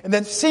Christ and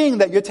then seeing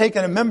that you're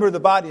taking a member of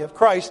the body of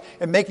Christ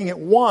and making it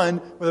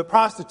one with a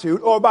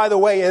prostitute or, by the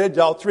way, in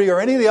adultery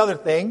or any of the other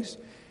things,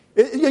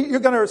 you're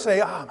going to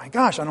say, oh my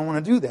gosh, I don't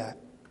want to do that.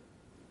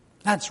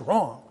 That's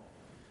wrong.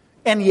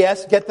 And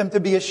yes, get them to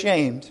be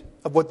ashamed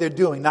of what they're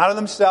doing. Not of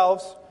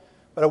themselves,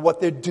 but of what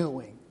they're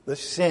doing. The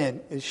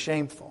sin is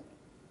shameful.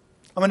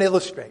 I'm going to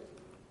illustrate.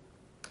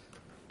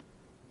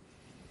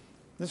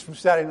 This is from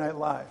Saturday Night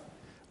Live.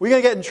 We're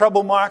going to get in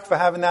trouble, Mark, for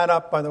having that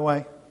up, by the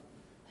way.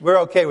 We're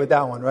okay with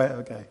that one, right?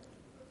 Okay.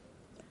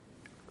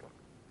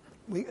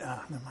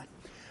 Never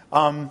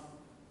mind.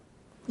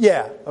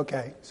 Yeah,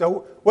 okay.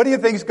 So what do you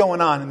think is going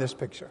on in this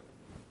picture?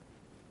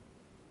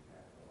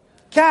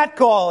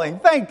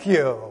 Catcalling. Thank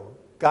you.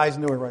 Guys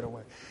knew it right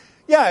away.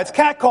 Yeah, it's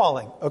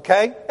catcalling,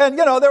 okay? And,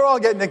 they're all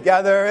getting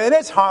together, and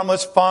it's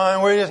harmless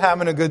fun. We're just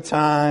having a good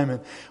time,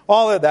 and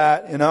all of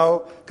that,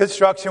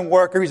 Construction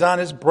worker, he's on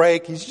his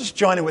break. He's just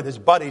joining with his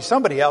buddies.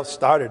 Somebody else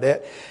started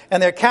it.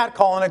 And they're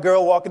catcalling a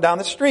girl walking down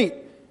the street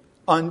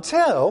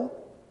until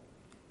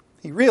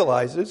he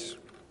realizes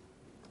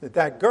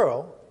that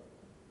girl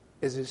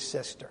is his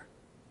sister.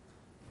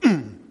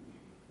 Can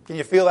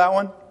you feel that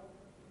one?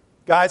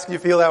 Guys, can you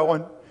feel that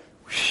one?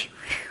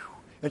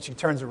 And she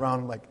turns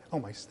around like, oh,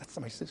 that's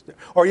my sister.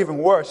 Or even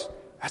worse,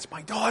 that's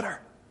my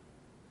daughter.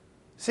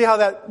 See how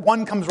that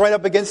one comes right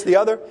up against the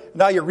other?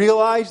 Now you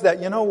realize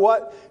that, you know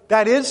what?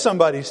 That is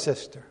somebody's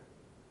sister.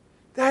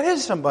 That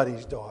is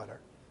somebody's daughter.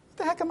 What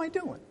the heck am I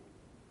doing?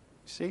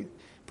 See?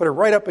 Put it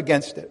right up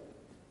against it.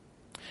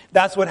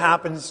 That's what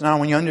happens now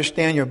when you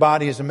understand your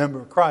body is a member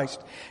of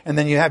Christ, and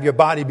then you have your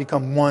body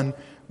become one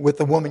with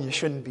the woman you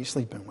shouldn't be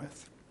sleeping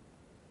with.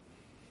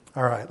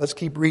 All right, let's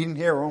keep reading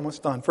here. We're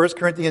almost done. 1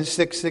 Corinthians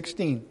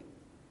 6:16.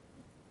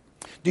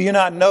 Do you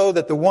not know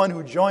that the one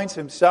who joins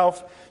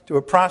himself to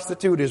a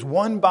prostitute is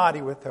one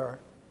body with her?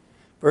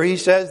 For he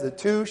says the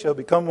two shall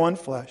become one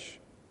flesh.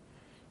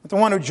 But the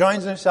one who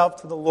joins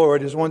himself to the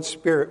Lord is one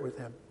spirit with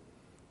him.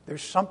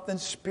 There's something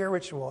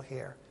spiritual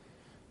here.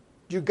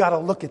 You've got to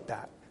look at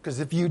that. Because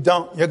if you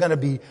don't, you're going to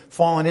be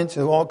falling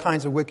into all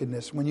kinds of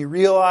wickedness. When you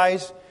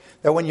realize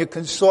That when you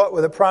consort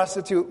with a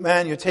prostitute,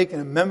 man, you're taking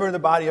a member of the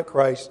body of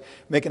Christ,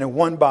 making it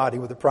one body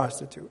with a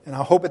prostitute. And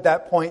I hope at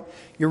that point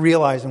you're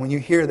realizing when you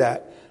hear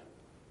that,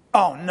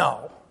 oh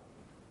no,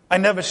 I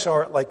never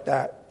saw it like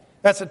that.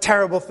 That's a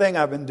terrible thing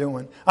I've been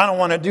doing. I don't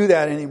want to do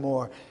that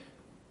anymore.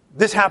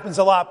 This happens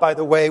a lot, by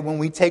the way, when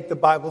we take the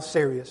Bible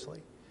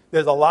seriously.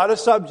 There's a lot of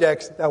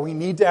subjects that we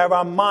need to have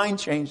our mind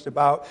changed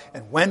about.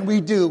 And when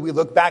we do, we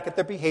look back at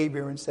their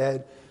behavior and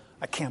said,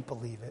 I can't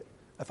believe it.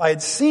 If I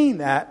had seen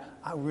that,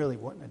 I really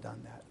wouldn't have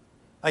done that.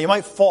 Now, you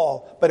might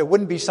fall, but it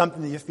wouldn't be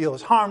something that you feel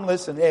is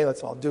harmless and, hey,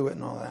 let's all do it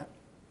and all that.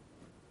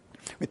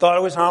 We thought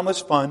it was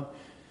harmless fun,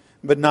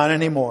 but not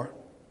anymore.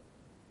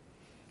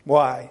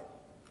 Why?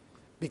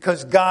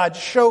 Because God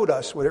showed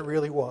us what it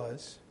really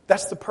was.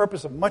 That's the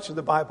purpose of much of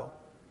the Bible,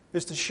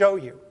 is to show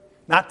you,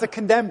 not to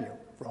condemn you.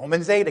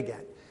 Romans 8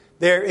 again.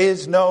 There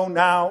is now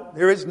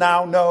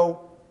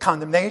no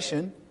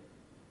condemnation,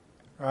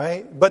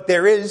 right? But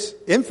there is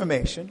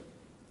information.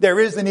 There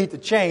is the need to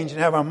change and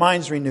have our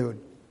minds renewed.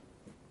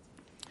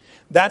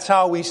 That's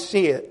how we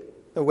see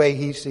it, the way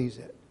he sees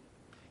it.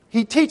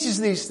 He teaches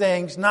these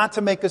things not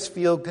to make us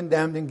feel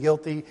condemned and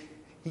guilty.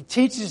 He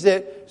teaches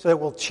it so that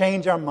we'll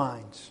change our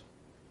minds.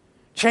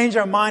 Change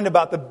our mind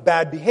about the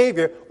bad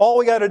behavior. All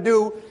we got to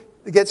do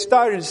to get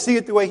started is see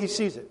it the way he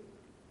sees it.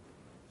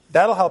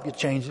 That'll help you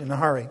change in a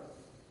hurry.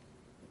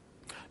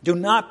 Do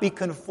not be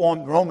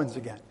conformed, Romans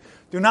again.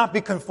 Do not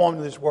be conformed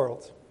to this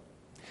world.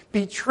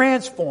 Be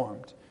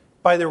transformed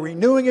by the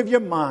renewing of your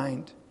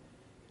mind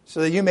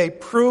so that you may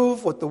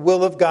prove what the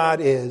will of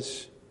God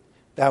is,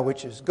 that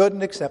which is good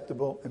and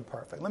acceptable and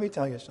perfect. Let me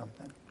tell you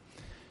something.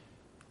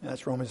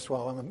 That's Romans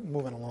 12. I'm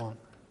moving along.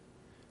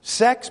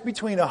 Sex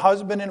between a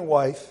husband and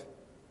wife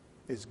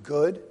is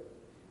good,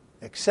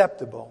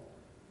 acceptable,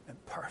 and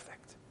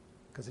perfect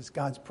because it's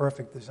God's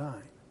perfect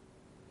design.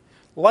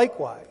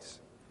 Likewise,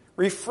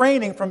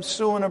 refraining from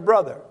suing a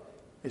brother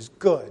is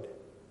good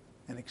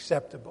and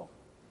acceptable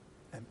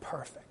and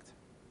perfect.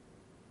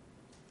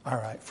 All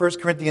right, 1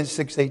 Corinthians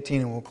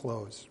 6:18, and we'll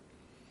close.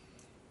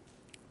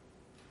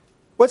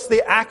 What's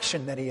the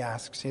action that he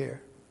asks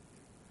here?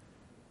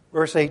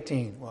 Verse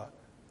 18, what?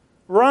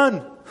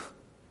 Run.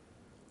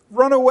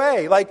 Run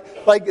away.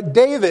 Like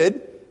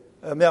David,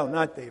 no,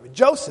 not David,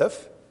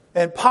 Joseph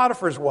and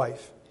Potiphar's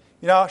wife.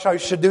 You know,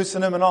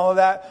 seducing him and all of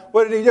that.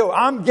 What did he do?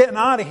 I'm getting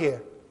out of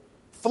here.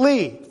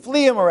 Flee.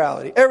 Flee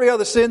immorality. Every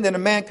other sin that a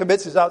man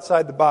commits is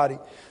outside the body.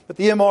 But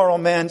the immoral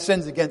man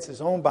sins against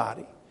his own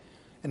body.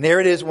 And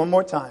there it is one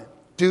more time.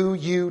 Do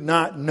you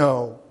not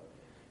know?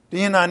 Do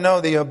you not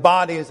know that your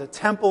body is a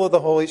temple of the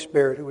Holy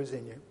Spirit who is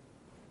in you,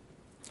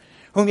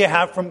 whom you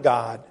have from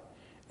God,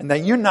 and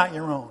that you're not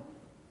your own?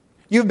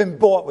 You've been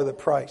bought with a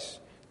price.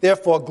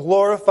 Therefore,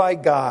 glorify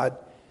God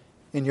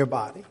in your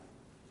body.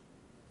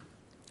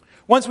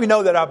 Once we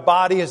know that our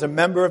body is a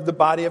member of the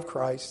body of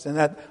Christ, and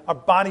that our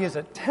body is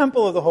a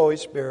temple of the Holy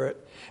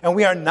Spirit, and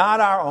we are not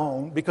our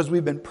own because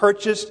we've been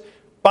purchased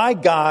by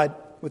God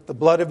with the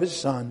blood of His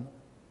Son,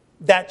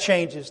 that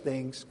changes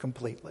things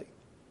completely.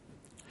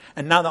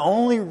 And now the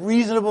only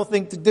reasonable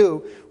thing to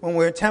do when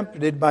we're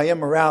tempted by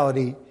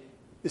immorality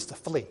is to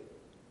flee.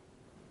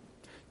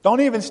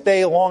 Don't even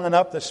stay long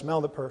enough to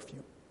smell the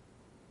perfume.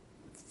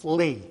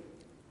 Flee.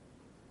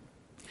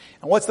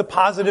 And what's the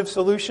positive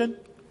solution?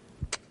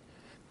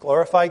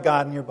 Glorify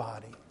God in your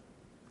body.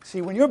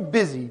 See, when you're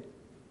busy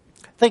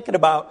thinking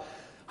about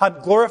how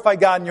to glorify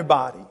God in your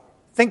body,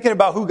 thinking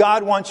about who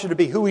God wants you to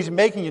be, who He's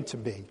making you to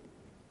be,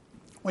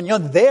 when you're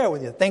there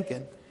with your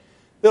thinking,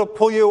 it'll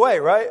pull you away,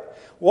 right?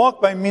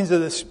 Walk by means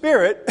of the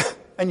Spirit,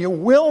 and you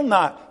will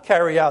not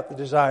carry out the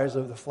desires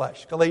of the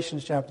flesh.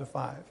 Galatians chapter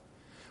 5.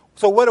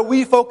 So what are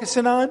we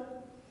focusing on?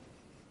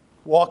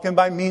 Walking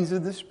by means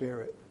of the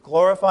Spirit.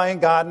 Glorifying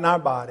God in our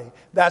body.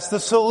 That's the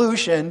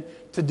solution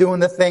to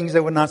doing the things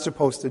that we're not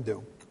supposed to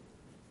do.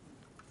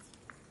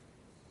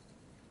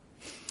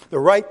 The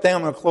right thing,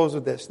 I'm going to close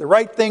with this. The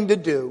right thing to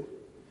do,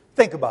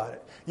 think about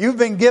it. You've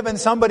been given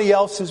somebody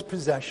else's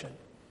possession.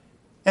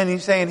 And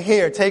He's saying,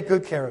 here, take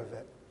good care of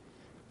it.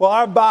 Well,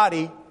 our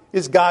body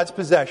is God's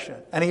possession.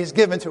 And He's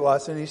given to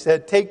us. And He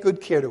said, take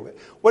good care to it.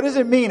 What does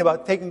it mean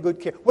about taking good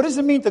care? What does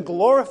it mean to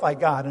glorify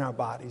God in our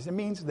bodies? It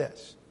means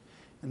this.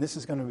 And this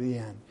is going to be the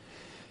end.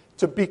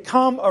 To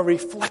become a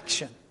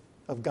reflection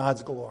of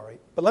God's glory.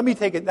 But let me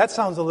take it, that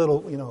sounds a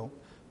little,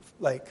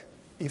 like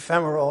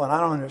ephemeral, and I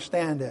don't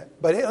understand it.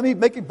 But let me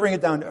bring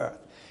it down to earth.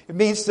 It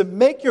means to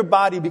make your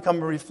body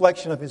become a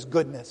reflection of His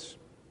goodness,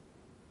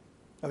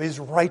 of His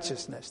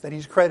righteousness that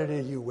He's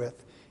credited you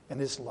with, and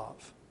His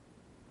love.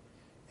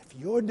 If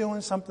you're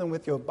doing something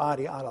with your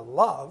body out of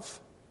love,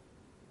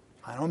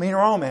 I don't mean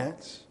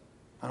romance,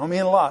 I don't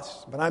mean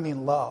lust, but I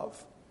mean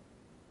love.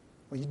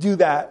 When you do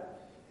that,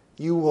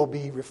 you will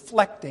be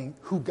reflecting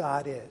who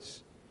God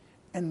is.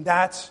 And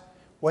that's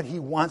what He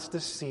wants to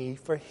see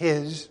for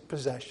His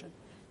possession.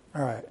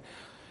 All right.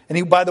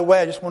 And by the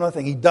way, I just one other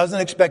thing. He doesn't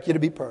expect you to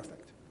be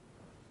perfect.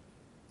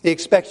 He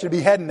expects you to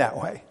be heading that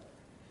way.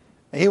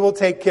 And He will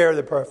take care of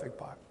the perfect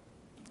part.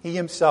 He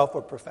Himself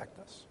will perfect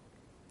us.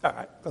 All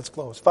right, let's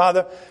close.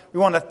 Father, we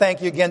want to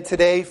thank You again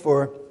today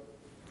for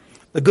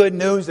the good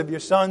news of your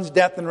Son's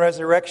death and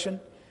resurrection.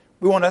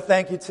 We want to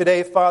thank you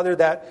today, Father,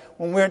 that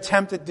when we're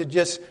tempted to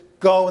just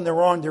go in the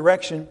wrong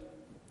direction,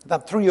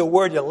 that through your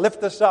word you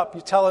lift us up,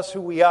 you tell us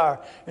who we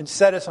are, and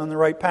set us on the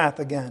right path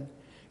again.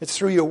 It's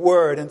through your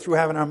word and through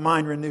having our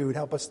mind renewed.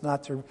 Help us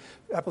to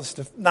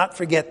not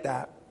forget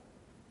that.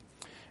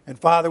 And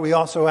Father, we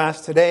also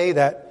ask today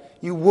that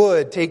you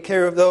would take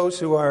care of those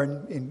who are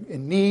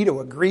in need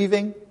or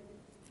grieving,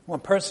 who are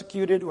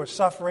persecuted or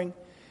suffering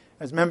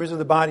as members of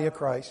the body of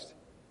Christ.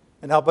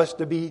 And help us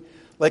to be,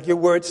 like your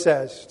word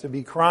says, to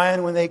be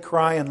crying when they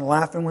cry and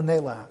laughing when they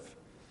laugh.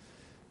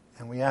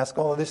 And we ask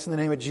all of this in the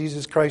name of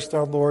Jesus Christ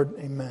our Lord.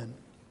 Amen.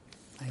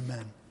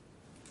 Amen.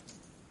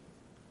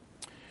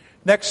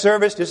 Next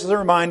service, just as a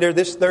reminder,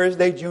 this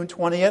Thursday, June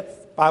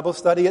 20th, Bible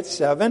study at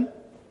 7.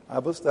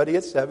 Bible study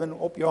at 7.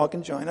 Hope you all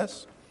can join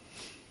us.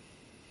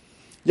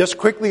 Just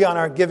quickly on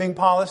our giving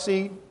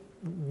policy,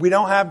 we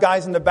don't have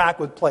guys in the back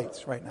with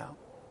plates right now.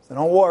 So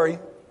don't worry.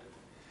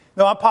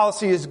 No, our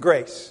policy is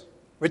grace,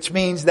 which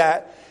means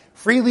that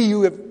freely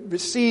you have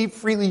received,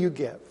 freely you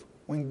give.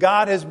 When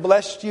God has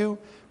blessed you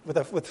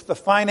with the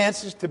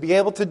finances to be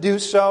able to do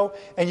so,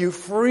 and you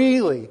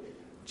freely,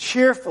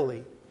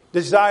 cheerfully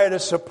desire to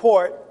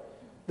support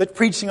the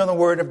preaching of the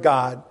Word of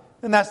God,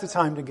 then that's the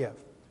time to give.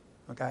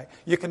 Okay?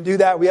 You can do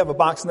that. We have a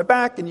box in the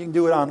back, and you can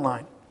do it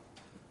online.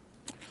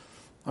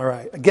 All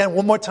right. Again,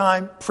 one more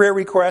time, prayer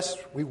requests.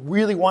 We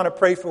really want to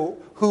pray for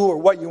who or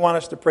what you want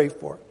us to pray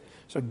for.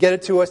 So get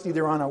it to us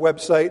either on our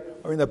website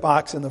or in the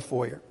box in the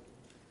foyer.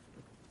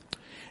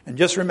 And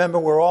just remember,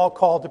 we're all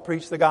called to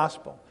preach the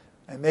gospel.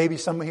 And maybe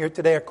some here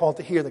today are called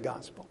to hear the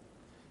gospel.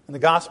 And the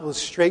gospel is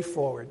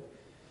straightforward.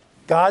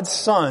 God's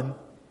Son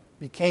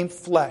became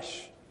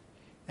flesh,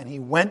 and He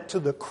went to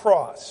the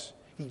cross.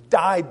 He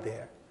died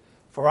there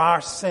for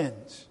our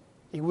sins.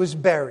 He was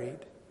buried.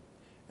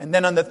 And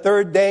then on the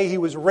third day, He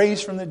was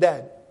raised from the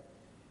dead.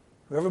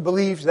 Whoever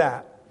believes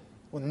that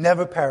will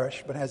never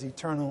perish, but has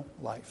eternal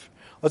life.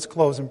 Let's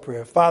close in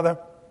prayer. Father,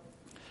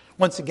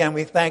 once again,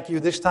 we thank you.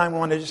 This time, we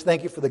want to just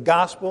thank you for the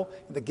gospel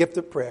and the gift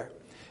of prayer.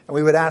 And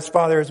we would ask,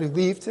 Father, as we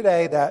leave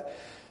today, that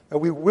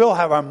we will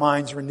have our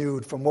minds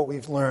renewed from what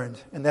we've learned,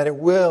 and that it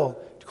will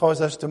cause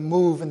us to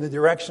move in the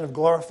direction of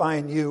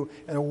glorifying you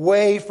and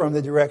away from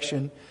the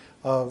direction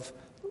of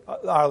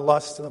our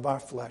lusts of our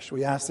flesh.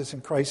 We ask this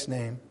in Christ's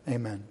name.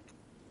 Amen.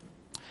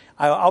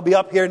 I'll be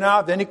up here now.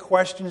 If there are any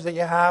questions that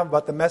you have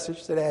about the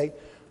message today,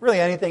 really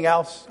anything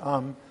else,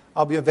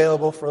 I'll be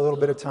available for a little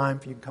bit of time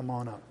if you can come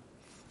on up.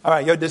 All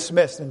right, you're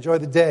dismissed. Enjoy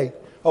the day.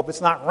 Hope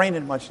it's not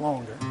raining much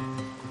longer.